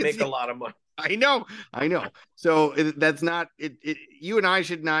make a lot of money. I know. So that's not it. You and I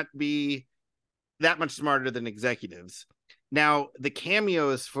should not be that much smarter than executives. Now, the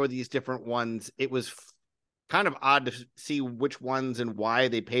cameos for these different ones, it was kind of odd to see which ones and why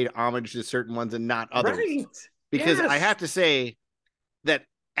they paid homage to certain ones and not others. Right. Because I Yes. have to say that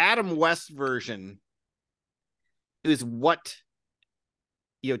Adam West's version is what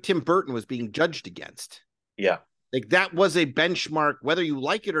Tim Burton was being judged against. Yeah. Like that was a benchmark, whether you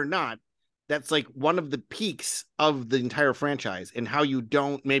like it or not. That's like one of the peaks of the entire franchise, and how you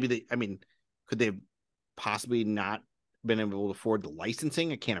don't maybe could they possibly not been able to afford the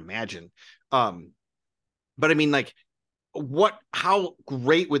licensing? I can't imagine. But I mean, like, how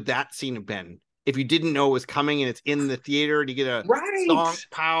great would that scene have been if you didn't know it was coming and it's in the theater and you get a Right. song,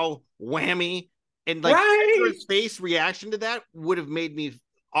 pow, whammy, and like Right. Ezra's face reaction to that would have made me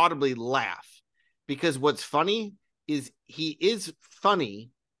audibly laugh. Because what's funny is he is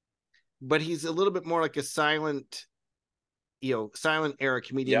funny, but he's a little bit more like a silent era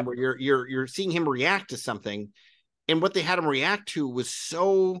comedian, Yep. where you're seeing him react to something, and what they had him react to was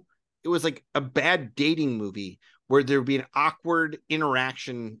it was like a bad dating movie where there would be an awkward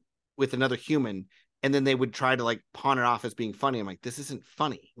interaction with another human, and then they would try to like pawn it off as being funny. I'm like, this isn't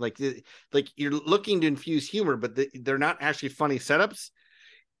funny. Like you're looking to infuse humor, but they're not actually funny setups.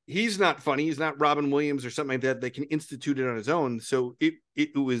 He's not funny. He's not Robin Williams or something like that. They can institute it on his own. So it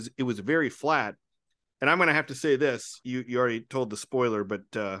was very flat. And I'm gonna have to say this. You already told the spoiler,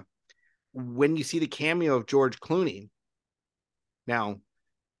 but when you see the cameo of George Clooney, now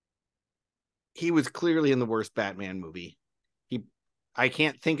he was clearly in the worst Batman movie. I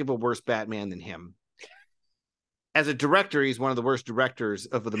can't think of a worse Batman than him. As a director, he's one of the worst directors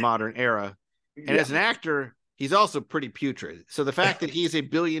of the modern era. And Yeah. as an actor, he's also pretty putrid. So the fact that he's a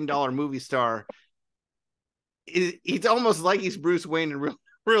billion-dollar movie star, it's almost like he's Bruce Wayne in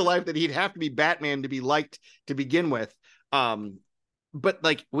real life, that he'd have to be Batman to be liked to begin with. But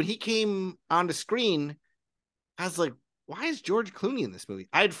like when he came onto screen, I was like, why is George Clooney in this movie?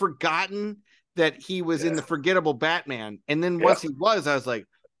 I had forgotten that he was in the forgettable Batman. And then once he was, I was like,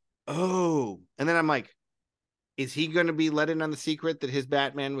 oh. And then I'm like, is he going to be let in on the secret that his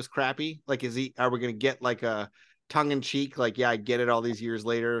Batman was crappy? Like, are we going to get like a tongue in cheek? Like, yeah, I get it all these years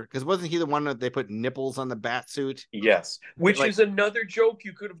later. Because wasn't he the one that they put nipples on the bat suit? Yes. Which like, is another joke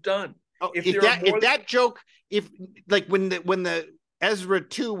you could have done. Oh, if that joke, like when the Ezra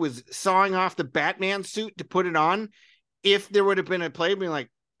 2 was sawing off the Batman suit to put it on, if there would have been a play being like,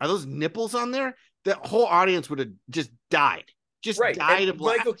 are those nipples on there? The whole audience would have just died. Died of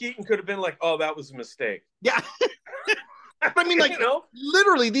laughter. Michael Keaton could have been like, oh, that was a mistake. Yeah. I mean, like,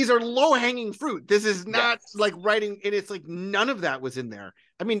 literally, these are low-hanging fruit. This is not like writing, and it's like none of that was in there.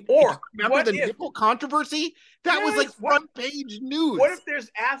 I mean, remember the nipple controversy? That was like front page news. What if there's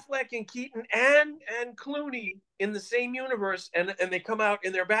Affleck and Keaton and Clooney in the same universe, and they come out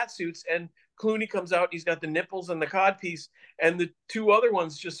in their bat suits, and Clooney comes out, he's got the nipples and the codpiece, and the two other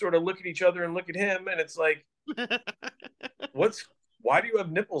ones just sort of look at each other and look at him, and it's like, why do you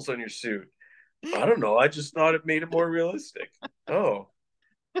have nipples on your suit? I don't know. I just thought it made it more realistic. Oh,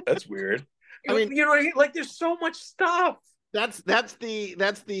 that's weird. I mean, like there's so much stuff. That's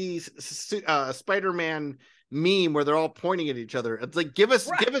the Spider-Man meme where they're all pointing at each other. It's like, give us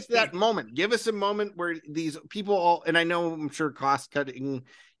that moment. Give us a moment where these people all, and I know I'm sure cost cutting,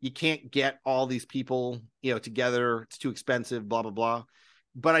 you can't get all these people, together. It's too expensive, blah, blah, blah.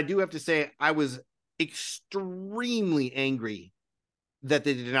 But I do have to say, I was extremely angry that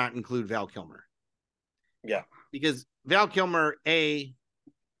they did not include Val Kilmer. Yeah. Because Val Kilmer, A,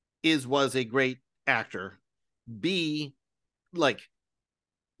 was a great actor. B, like,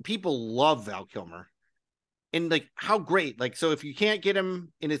 people love Val Kilmer. And like, how great. Like, so if you can't get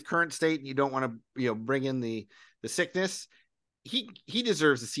him in his current state and you don't want to, bring in the sickness, he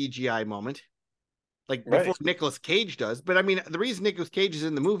deserves a CGI moment. Like before Nicolas Cage does. But I mean, the reason Nicolas Cage is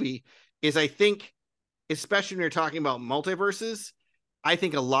in the movie is, I think, especially when you're talking about multiverses, I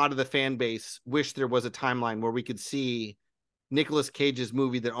think a lot of the fan base wish there was a timeline where we could see Nicolas Cage's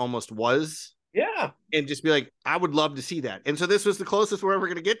movie that almost was. Yeah. And just be like, I would love to see that. And so this was the closest we're ever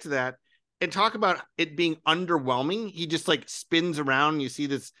going to get to that. And talk about it being underwhelming. He just like spins around and you see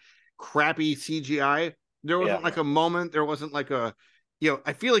this crappy CGI. There wasn't like a moment. There wasn't like a,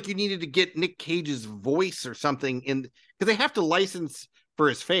 I feel like you needed to get Nick Cage's voice or something in, because they have to license for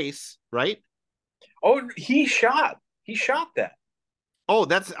his face, right? Oh, he shot that. Oh,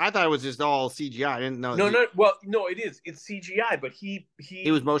 I thought it was just all CGI. I didn't know. No. Well, no, it is. It's CGI, but he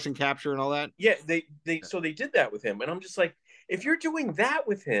was motion capture and all that. Yeah, they did that with him, and I'm just like, if you're doing that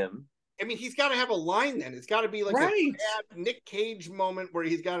with him, I mean, he's got to have a line then. It's got to be like a bad Nick Cage moment where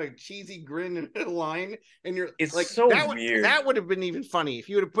he's got a cheesy grin and a line, and it's like, so weird. That would have been even funny if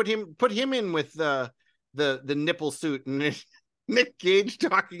you would have put him in with the nipple suit and Nick Cage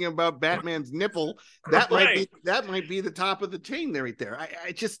talking about Batman's nipple. Right. That might be the top of the chain there, right there.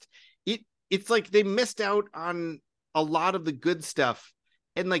 I just it's like they missed out on a lot of the good stuff.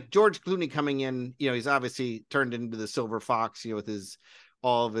 And like George Clooney coming in, he's obviously turned into the silver fox, with his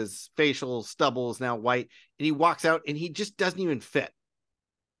all of his facial stubble is now white, and he walks out and he just doesn't even fit.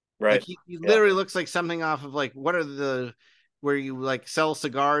 Like Right. he Yeah. literally looks like something off of like what are the where you like sell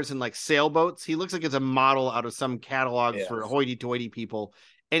cigars and like sailboats. He looks like it's a model out of some catalogs for Yes. hoity-toity people.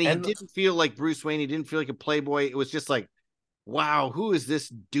 And he And didn't feel like Bruce Wayne. He didn't feel like a playboy. It was just like, wow, who is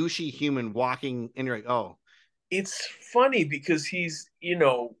this douchey human walking? And you're like, oh, it's funny because he's,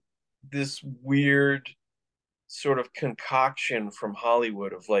 this weird sort of concoction from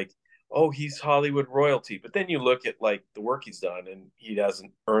Hollywood of like, oh, he's Hollywood royalty. But then you look at like the work he's done and he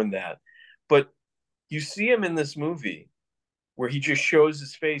doesn't earn that. But you see him in this movie where he just shows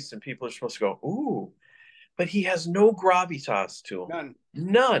his face and people are supposed to go, ooh, but he has no gravitas to him. none.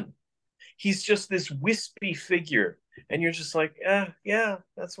 None. He's just this wispy figure. And you're just like, yeah,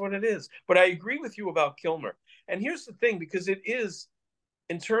 that's what it is. But I agree with you about Kilmer. And here's the thing, because it is,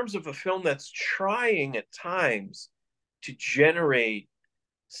 in terms of a film that's trying at times to generate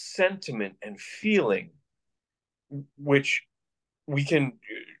sentiment and feeling, which we can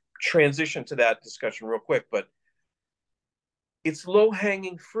transition to that discussion real quick, but it's low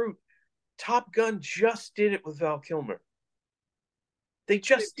hanging fruit. Top Gun just did it with Val Kilmer. They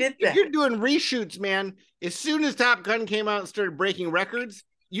just did If that. you're doing reshoots, man, as soon as Top Gun came out and started breaking records,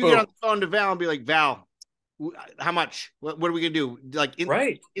 you get on Boom. the phone to Val and be like, Val, how much? What are we gonna do? Like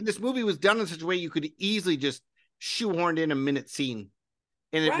Right. in this movie was done in such a way you could easily just shoehorned in a minute scene,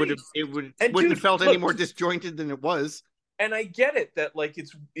 and Right. it would And wouldn't dude, have felt any look, more disjointed than it was. and I get it that like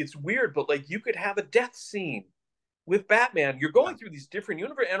it's weird, but like you could have a death scene with Batman. You're Yeah. going through these different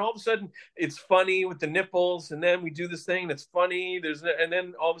universe, and all of a sudden it's funny with the nipples, and then we do this thing that's funny. And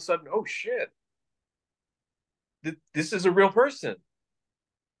then all of a sudden, oh shit, this is a real person,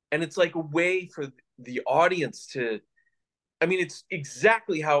 and it's like a way for the audience to. I mean, it's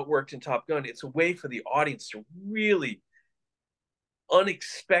exactly how it worked in Top Gun. It's a way for the audience to really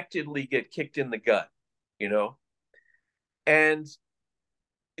unexpectedly get kicked in the gut, you know, and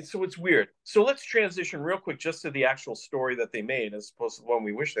so it's weird. So let's transition real quick just to the actual story that they made as opposed to the one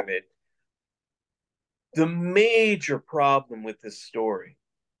we wish they made. The major problem with this story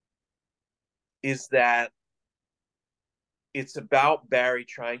is that it's about Barry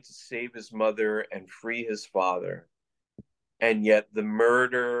trying to save his mother and free his father. And yet the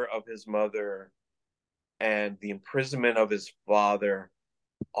murder of his mother and the imprisonment of his father,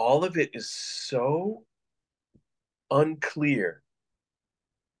 all of it is so unclear.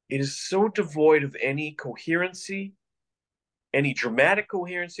 It is so devoid of any coherency, any dramatic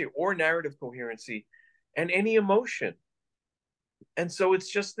coherency or narrative coherency, and any emotion. And so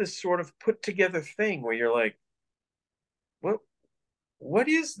it's just this sort of put together thing where you're like, what what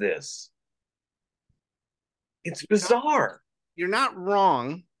is this? It's bizarre. You're not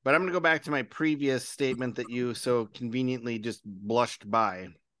wrong, but I'm going to go back to my previous statement that you so conveniently just blushed by.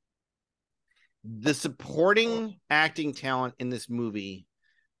 The supporting acting talent in this movie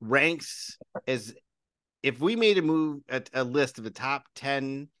ranks as if we made a list of the top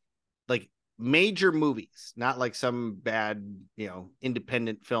 10 like major movies, not like some bad,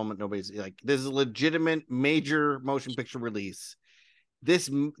 independent film that nobody's like, this is a legitimate major motion picture release. This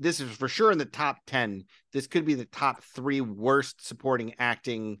is for sure in the top 10. This could be the top 3 worst supporting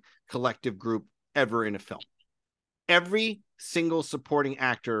acting collective group ever in a film. Every single supporting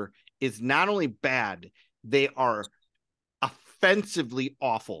actor is not only bad, they are offensively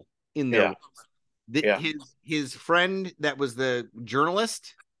awful in their roles. Yeah. His friend that was the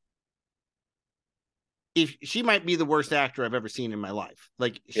journalist, if she might be the worst actor I've ever seen in my life.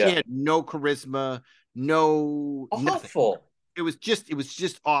 Like she had no charisma, no awful. Nothing. It was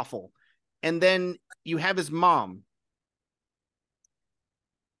just awful. And then you have his mom.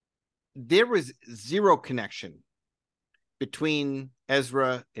 There was zero connection between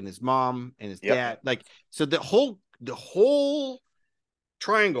Ezra and his mom and his dad. Like, so the whole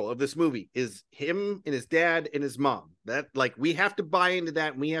triangle of this movie is him and his dad and his mom. That, like, we have to buy into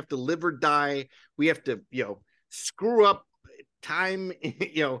that, and we have to live or die. We have to, screw up time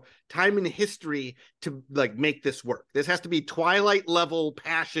in history to like make this work. This has to be Twilight level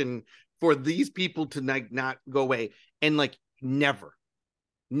passion for these people to not go away. And like never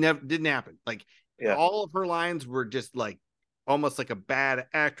didn't happen. Like all of her lines were just like almost like a bad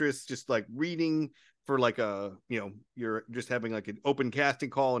actress just like reading for like a you're just having like an open casting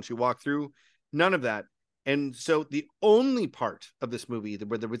call and she walked through. None of that. And so the only part of this movie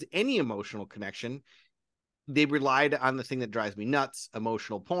where there was any emotional connection they relied on the thing that drives me nuts,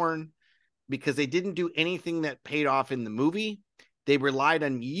 emotional porn, because they didn't do anything that paid off in the movie. They relied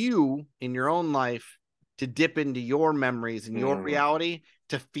on you in your own life to dip into your memories and your reality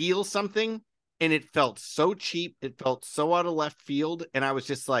to feel something. And it felt so cheap. It felt so out of left field. And I was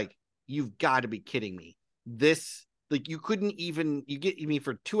just like, you've got to be kidding me. This, like, you couldn't even, you get me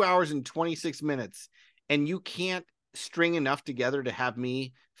for 2 hours and 26 minutes, and you can't string enough together to have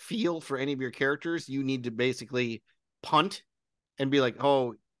me feel for any of your characters. You need to basically punt and be like,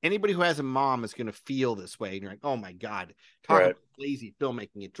 oh, anybody who has a mom is going to feel this way. And you're like, oh my God, talk Right. about lazy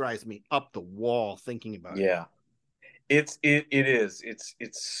filmmaking. It drives me up the wall thinking about it. Yeah. It is.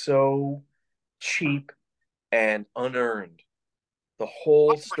 It's so cheap and unearned. The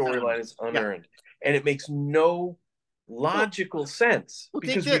whole 100% on storyline it. is Yeah. unearned. And it makes no Well, logical sense we'll take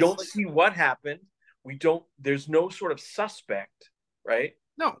because we this. don't Like, see what happened. There's no sort of suspect, right?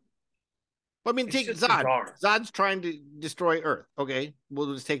 no. I mean, It's take just Zod. bizarre. Zod's trying to destroy Earth. Okay.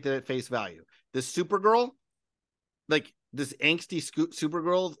 We'll just take that at face value. This Supergirl, like this angsty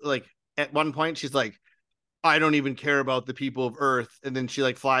Supergirl, like at one point, she's like, I don't even care about the people of Earth. And then she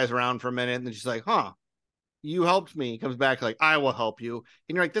like flies around for a minute and then she's like, huh, you helped me. Comes back like, I will help you.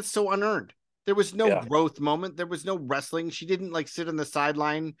 And you're like, that's so unearned. There was no Yeah. growth moment. There was no wrestling. She didn't like sit on the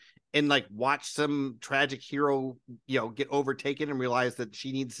sideline and like watch some tragic hero, get overtaken and realize that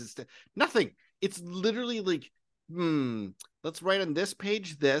she needs to nothing. It's literally like, let's write on this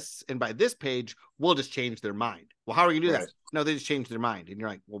page this, and by this page, we'll just change their mind. Well, how are we gonna do that? Right. No, they just change their mind. And you're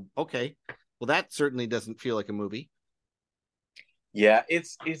like, well, okay. Well, that certainly doesn't feel like a movie. Yeah,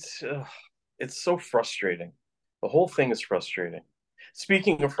 it's so frustrating. The whole thing is frustrating.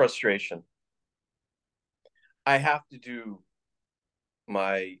 Speaking of frustration, I have to do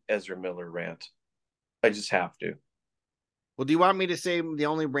my Ezra Miller rant. I just have to. Well, do you want me to say the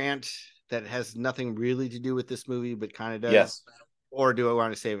only rant that has nothing really to do with this movie, but kind of does? Yes. Or do I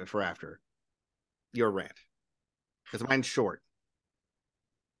want to save it for after your rant? Because mine's short.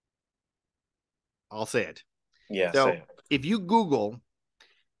 I'll say it. Yeah, So say it. if you Google,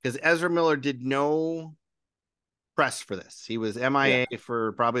 because Ezra Miller did no press for this, he was Yeah. MIA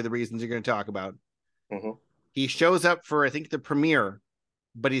for probably the reasons you're going to talk about. Hmm. He shows up for, I think, the premiere,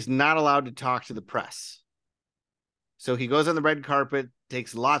 but he's not allowed to talk to the press. So he goes on the red carpet,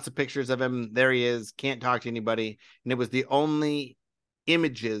 takes lots of pictures of him. There he is, can't talk to anybody. And it was the only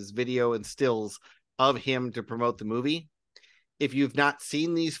images, video, and stills of him to promote the movie. If you've not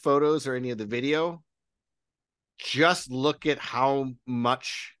seen these photos or any of the video, just look at how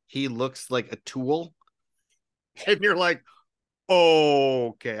much he looks like a tool. And you're like, oh,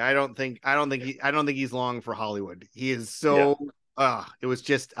 okay. I don't think he's long for Hollywood. He is Yeah. so it was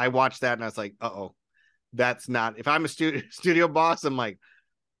just I watched that and I was like, uh-oh, that's not if I'm a studio boss, I'm like,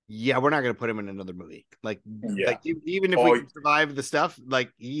 yeah, we're not gonna put him in another movie. Yeah. Even if we Oh, can survive the stuff,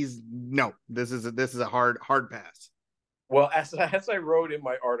 like he's no, this is a hard pass. well, as I wrote in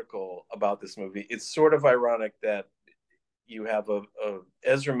my article about this movie, it's sort of ironic that you have a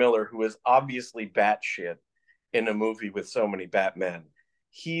Ezra Miller who is obviously batshit in a movie with so many Batmen.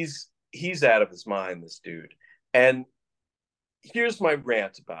 He's out of his mind, this dude. And here's my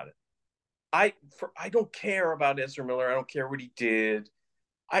rant about it. I don't care about Ezra Miller. I don't care what he did.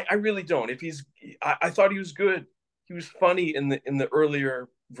 I really don't. If I thought he was good. He was funny in the earlier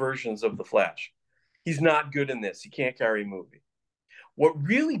versions of the Flash. He's not good in this. He can't carry a movie. What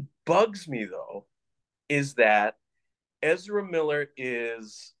really bugs me though is that Ezra Miller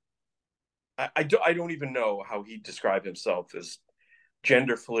is I don't even know how he described himself as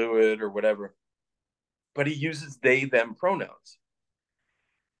gender fluid or whatever, but he uses they them pronouns.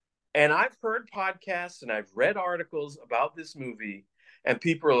 And I've heard podcasts and I've read articles about this movie, and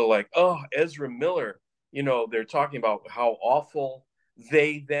people are like, oh, Ezra Miller, they're talking about how awful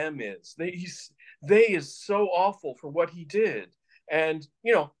they them is. They is so awful for what he did. And,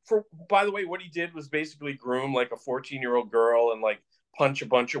 for by the way, what he did was basically groom like a 14-year-old girl and like punch a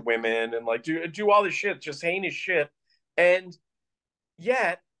bunch of women and like do all this shit, just heinous shit. And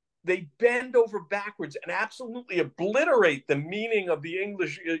yet they bend over backwards and absolutely obliterate the meaning of the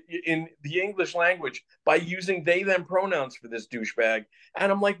English in the English language by using they them pronouns for this douchebag.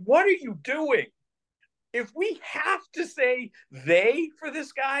 And I'm like, what are you doing? If we have to say they for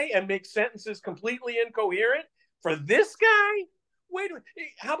this guy and make sentences completely incoherent for this guy, wait a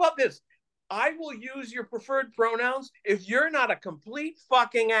minute. How about this? I will use your preferred pronouns if you're not a complete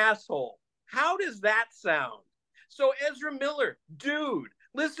fucking asshole. How does that sound? So Ezra Miller, dude,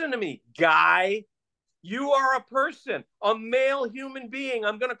 listen to me, guy. You are a person, a male human being.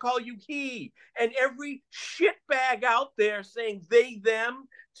 I'm going to call you he. And every shitbag out there saying they, them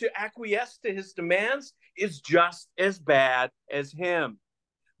to acquiesce to his demands is just as bad as him.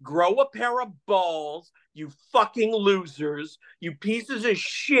 Grow a pair of balls, you fucking losers, you pieces of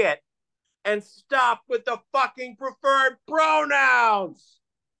shit, and stop with the fucking preferred pronouns.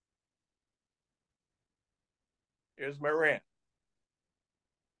 Here's my rant.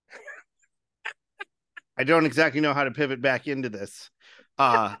 I don't exactly know how to pivot back into this.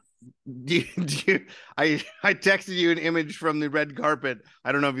 Uh I texted you an image from the red carpet.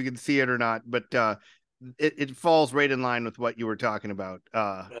 I don't know if you can see it or not, but it falls right in line with what you were talking about.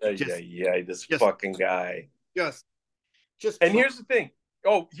 Yeah, this Just fucking guy. just just And here's the thing.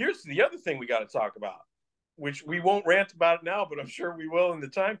 Oh, here's the other thing we got to talk about, which we won't rant about now, but I'm sure we will when the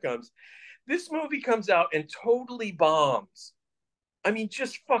time comes. This movie comes out and totally bombs. I mean,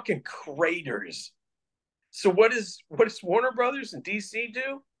 just fucking craters. So what does Warner Brothers and DC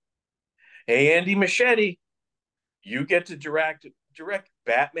do? Hey, Andy Machete, you get to direct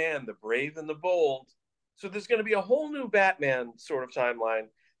Batman, the Brave and the Bold. So there's going to be a whole new Batman sort of timeline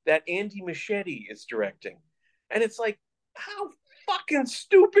that Andy Machete is directing. And it's like, how fucking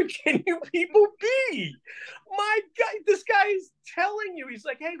stupid can you people be? My God, this guy is telling you, he's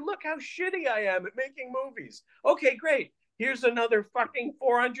like, hey, look how shitty I am at making movies. Okay, great. Here's another fucking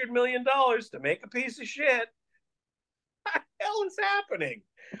 $400 million to make a piece of shit. What the hell is happening?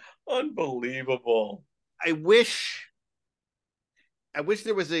 Unbelievable. I wish I wish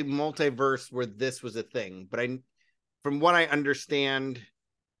there was a multiverse where this was a thing, but from what I understand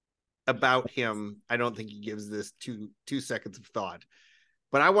about him, I don't think he gives this two seconds of thought.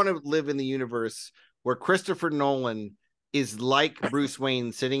 But I want to live in the universe where Christopher Nolan is like Bruce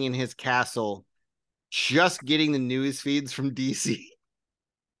Wayne sitting in his castle, just getting the news feeds from DC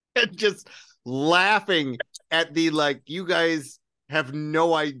and just laughing at the like, you guys have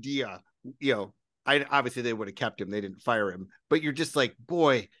no idea. I obviously they would have kept him, they didn't fire him, but you're just like,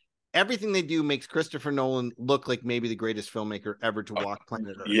 boy, everything they do makes Christopher Nolan look like maybe the greatest filmmaker ever to walk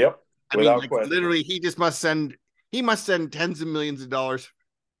planet Earth. Yep, I mean, without like question. literally, he must send tens of millions of dollars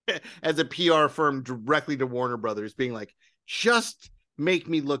as a PR firm directly to Warner Brothers, being like, just make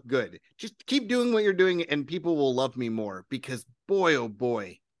me look good. Just keep doing what you're doing, and people will love me more. Because boy, oh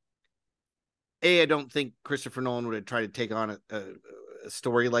boy, I don't think Christopher Nolan would have tried to take on a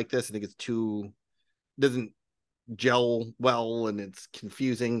story like this. I think it's too doesn't gel well, and it's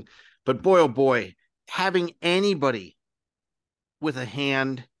confusing. But boy, oh boy, having anybody with a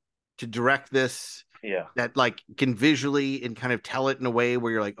hand to direct this, Yeah, that like can visually and kind of tell it in a way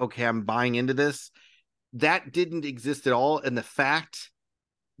where you're like, okay, I'm buying into this. That didn't exist at all. And the fact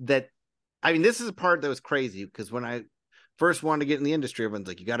that, I mean, this is a part that was crazy because when I first wanted to get in the industry, everyone's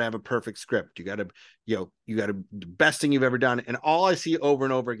like, you got to have a perfect script. You got to, the best thing you've ever done. And all I see over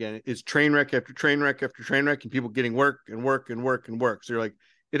and over again is train wreck after train wreck after train wreck and people getting work and work and work and work. So you're like,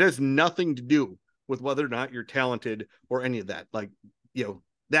 it has nothing to do with whether or not you're talented or any of that. Like,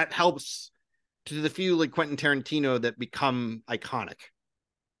 that helps to the few like Quentin Tarantino that become iconic.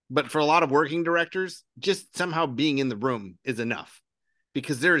 But for a lot of working directors, just somehow being in the room is enough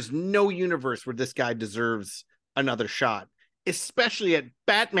because there is no universe where this guy deserves another shot, especially at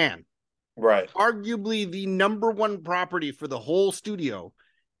Batman. right. Arguably the number one property for the whole studio,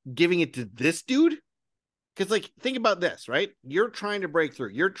 giving it to this dude. Because, like, think about this, right? You're trying to break through.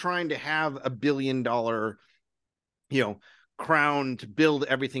 You're trying to have $1 billion, crown to build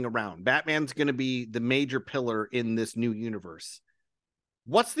everything around. Batman's going to be the major pillar in this new universe.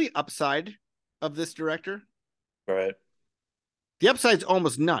 What's the upside of this director? Right. The upside's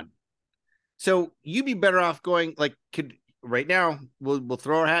almost none. So you'd be better off going like right now. We'll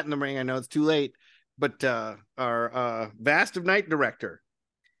throw our hat in the ring. I know it's too late, but our Vast of Night director,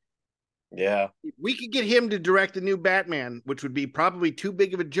 Yeah. we could get him to direct a new Batman, which would be probably too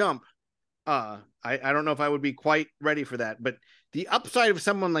big of a jump. I don't know if I would be quite ready for that, but the upside of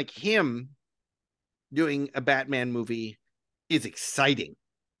someone like him doing a Batman movie is exciting.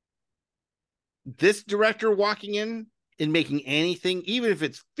 This director walking in and making anything, even if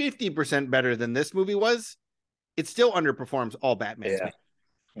it's 50% better than this movie was, it still underperforms all Batman's. Yeah.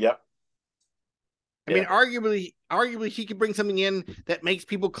 Yep. I mean, arguably, he could bring something in that makes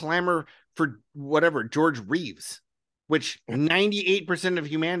people clamor for whatever George Reeves, which 98% of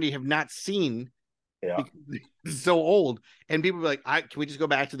humanity have not seen. Yeah. It's so old, and people be like, "Can we just go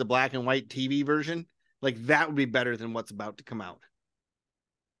back to the black and white TV version? Like that would be better than what's about to come out."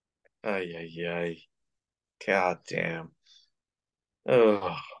 Ay, ay, ay. God damn.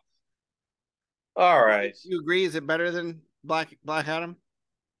 Oh. All right. You agree? Is it better than Black Adam?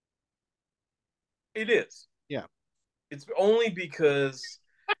 It is. Yeah. It's only because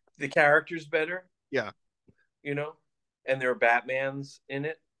the character's better, Yeah. you know, and there are Batmans in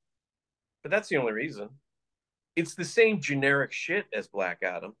it. But that's the only reason. It's the same generic shit as Black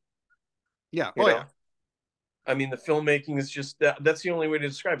Adam, Yeah. you Oh yeah. know. I mean, the filmmaking is just that's the only way to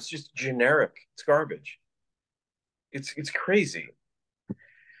describe it. It's just generic. It's garbage. It's crazy.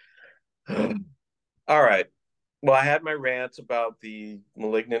 All right. Well, I had my rant about the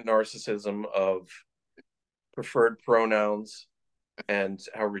malignant narcissism of preferred pronouns and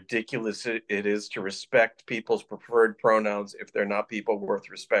how ridiculous it is to respect people's preferred pronouns if they're not people worth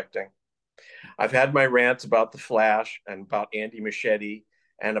respecting. I've had my rants about The Flash and about Andy Machete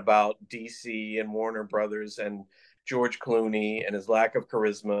and about DC and Warner Brothers and George Clooney and his lack of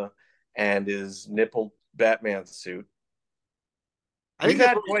charisma and his nipple Batman suit. I We've think that's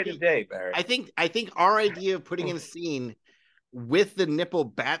had what we quite a see. day, Barry. I think our idea of putting in a scene with the nipple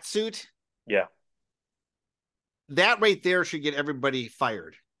bat suit, Yeah, that right there should get everybody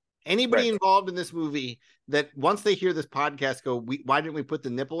fired. Anybody right. involved in this movie that once they hear this podcast go, why didn't we put the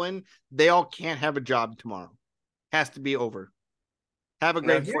nipple in? They all can't have a job tomorrow. Has to be over. Have a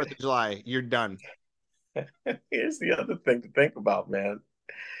Now, great 4th of July. You're done. here's the other thing to think about, man.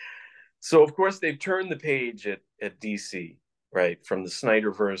 So, of course, they've turned the page at DC, right? From the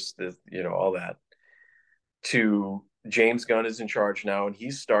Snyderverse, all that, to James Gunn is in charge now, and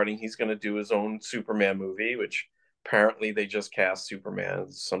he's going to do his own Superman movie, which apparently they just cast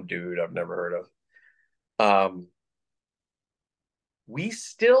Superman, some dude I've never heard of. We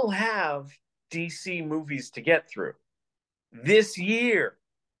still have DC movies to get through this year.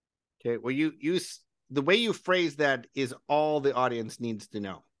 Okay. Well, you the way you phrase that is all the audience needs to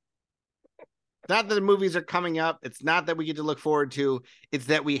know. Not that the movies are coming up. It's not that we get to look forward to. It's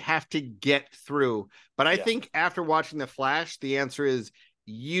that we have to get through. But I think after watching The Flash, the answer is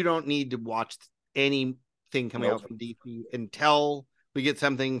you don't need to watch anything coming out from DC until we get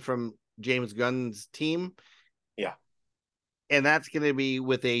something from James Gunn's team. Yeah. And that's going to be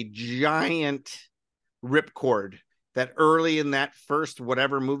with a giant ripcord that early in that first,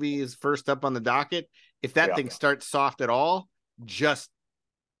 whatever movie is first up on the docket, if that thing starts soft at all, just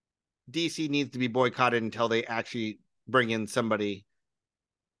DC needs to be boycotted until they actually bring in somebody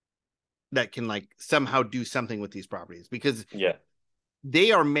that can like somehow do something with these properties, because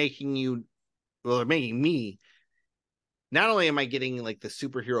they are making they're making me, not only am I getting like the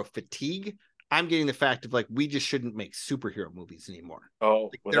superhero fatigue, I'm getting the fact of like, we just shouldn't make superhero movies anymore.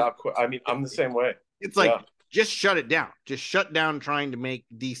 Oh, I mean, I'm the same way. It's like, just shut it down. Just shut down trying to make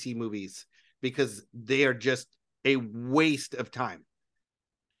DC movies, because they are just a waste of time.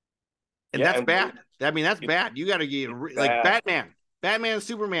 And that's bad. I mean, that's bad. You got to get like Batman and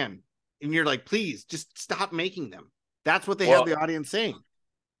Superman. And you're like, please just stop making them. That's what they have the audience saying.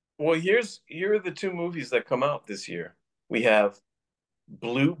 Well, here are the two movies that come out this year. We have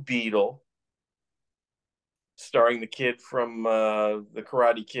Blue Beetle, starring the kid from the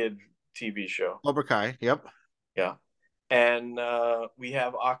Karate Kid TV show. Cobra Kai, yep. Yeah. And we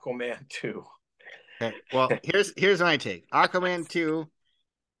have Aquaman 2. Okay. Well, here's my take. Aquaman 2,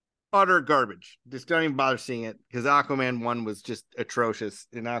 utter garbage. Just don't even bother seeing it, because Aquaman 1 was just atrocious,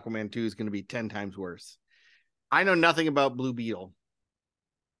 and Aquaman 2 is going to be 10 times worse. I know nothing about Blue Beetle,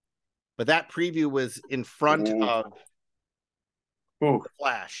 but that preview was in front of The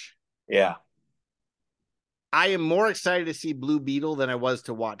Flash. Yeah. I am more excited to see Blue Beetle than I was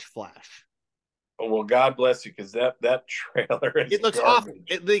to watch Flash. Oh, well, God bless you, because that trailer is it looks garbage.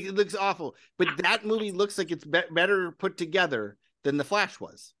 awful. It looks awful, but that movie looks like it's better put together than The Flash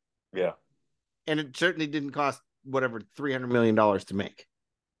was. Yeah, and it certainly didn't cost whatever $300 million to make.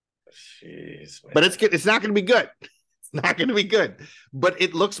 Jeez, man. But it's not going to be good. It's not going to be good. But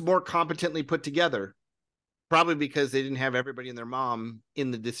it looks more competently put together, probably because they didn't have everybody and their mom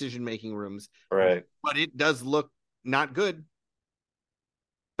in the decision-making rooms. Right. But it does look not good.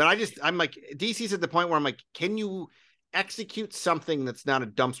 But I'm like, DC's at the point where I'm like, can you execute something that's not a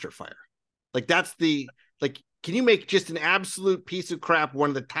dumpster fire? Like, can you make just an absolute piece of crap, one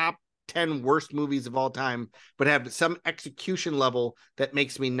of the top 10 worst movies of all time, but have some execution level that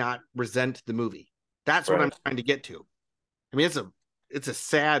makes me not resent the movie? That's what I'm trying to get to. I mean, it's a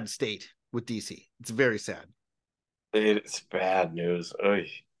sad state with DC. It's very sad. It's bad news.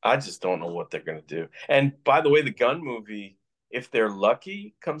 I just don't know what they're going to do. And by the way, the Gunn movie, if they're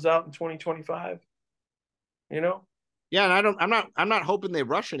lucky, comes out in 2025. Yeah, and I'm not hoping they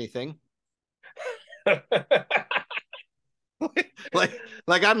rush anything.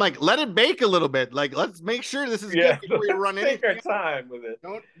 like I'm like, let it bake a little bit. Like, let's make sure this is good before you run anything. Take our time with it.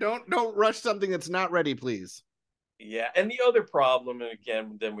 Don't rush something that's not ready, please. Yeah, and the other problem, and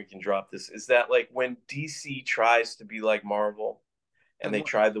again, then we can drop this, is that like when DC tries to be like Marvel and they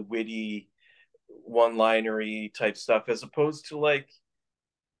try the witty, one-linery type stuff, as opposed to like,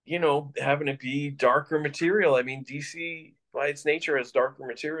 having it be darker material. I mean, DC by its nature has darker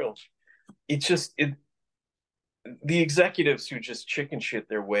material. It's just the executives who just chicken shit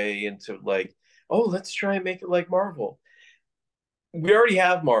their way into like, oh, let's try and make it like Marvel. We already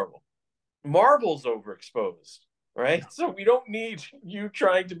have Marvel. Marvel's overexposed, right? So we don't need you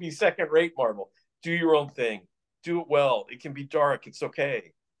trying to be second rate Marvel. Do your own thing. Do it well. It can be dark. It's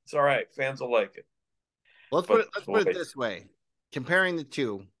okay. It's all right. Fans will like it. Let's put But it, let's boy, put it this way. Comparing the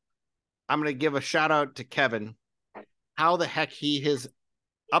two, I'm going to give a shout out to Kevin. How the heck he has,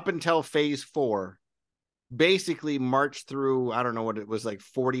 up until phase 4, basically marched through, I don't know what it was, like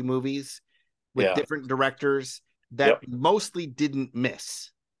 40 movies with yeah. different directors that Yep. mostly didn't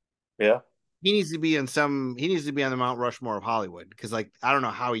miss. Yeah. He needs to be on the Mount Rushmore of Hollywood, because like I don't know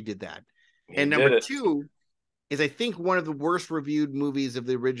how he did that. He And number did it. 2 is, I think, one of the worst reviewed movies of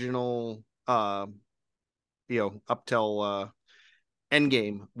the original up till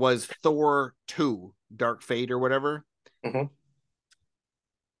Endgame was Thor 2, Dark Fate or whatever. Mm-hmm.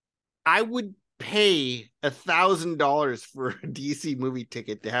 I would pay $1,000 for a DC movie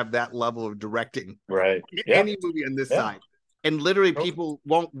ticket to have that level of directing. Right. Yeah. Any movie on this Yeah. side. And literally people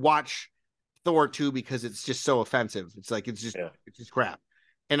won't watch Thor 2 because it's just so offensive. It's like it's just crap.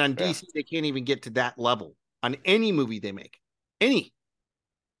 And on DC, they can't even get to that level on any movie they make. Any.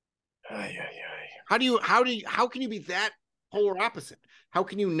 How can you be that polar opposite? How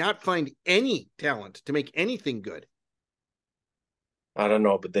can you not find any talent to make anything good? I don't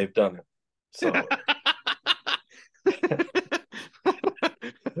know, but they've done it. So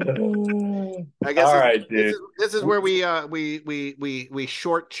I guess all right, dude. This is where we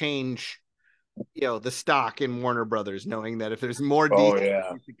shortchange, the stock in Warner Brothers, knowing that if there's more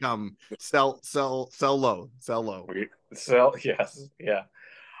DC to come, sell low. Yes, yeah.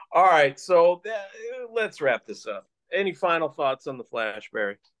 All right, so let's wrap this up. Any final thoughts on The Flash,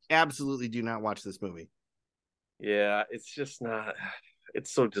 Barry? Absolutely do not watch this movie. Yeah, it's just not.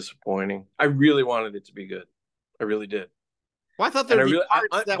 It's so disappointing. I really wanted it to be good. I really did. Well, I thought there'd be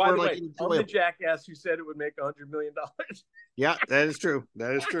parts that were like enjoyable. I'm the jackass who said it would make $100 million. Yeah, that is true.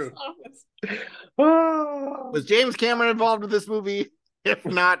 That is true. Was James Cameron involved with this movie? If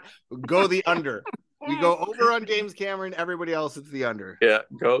not, go the under. We go over on James Cameron. Everybody else, it's the under. Yeah,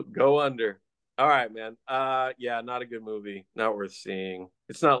 go under. All right, man. Yeah, not a good movie. Not worth seeing.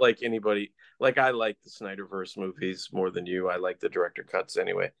 It's not like anybody. Like, I like the Snyderverse movies more than you. I like the director cuts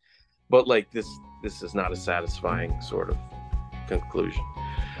anyway. But like this is not a satisfying sort of conclusion.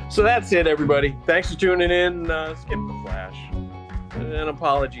 So that's it, everybody. Thanks for tuning in. Skip the Flash. And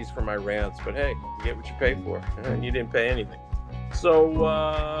apologies for my rants, but hey, you get what you pay for. And you didn't pay anything.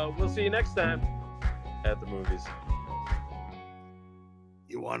 So we'll see you next time at the movies.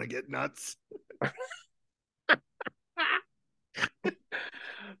 You want to get nuts?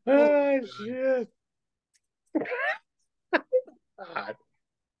 Oh, shit. God.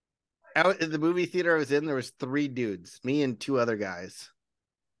 Out in the movie theater I was in, there was 3 dudes, me and 2 other guys.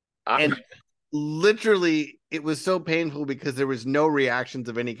 And literally, it was so painful because there was no reactions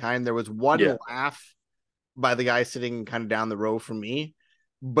of any kind. There was one laugh by the guy sitting kind of down the row from me,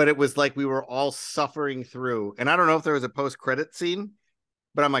 but it was like we were all suffering through. And I don't know if there was a post-credit scene,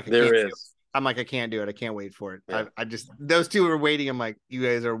 but I'm like, I can't do it. I can't wait for it. Yeah. I just, those 2 were waiting. I'm like, you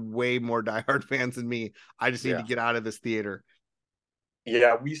guys are way more diehard fans than me. I just need to get out of this theater.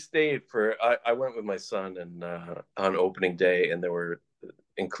 Yeah, we stayed I went with my son and on opening day, and there were,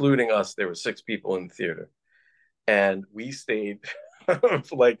 including us, there were 6 people in the theater. And we stayed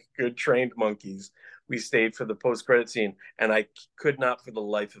like good trained monkeys. We stayed for the post-credit scene, and I could not for the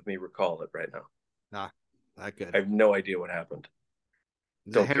life of me recall it right now. Nah, not good. I have no idea what happened.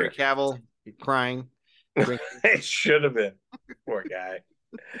 Is it Henry Cavill crying? It should have been. Poor guy.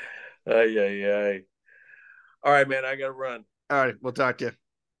 Ay. All right, man, I got to run. All right, we'll talk to you.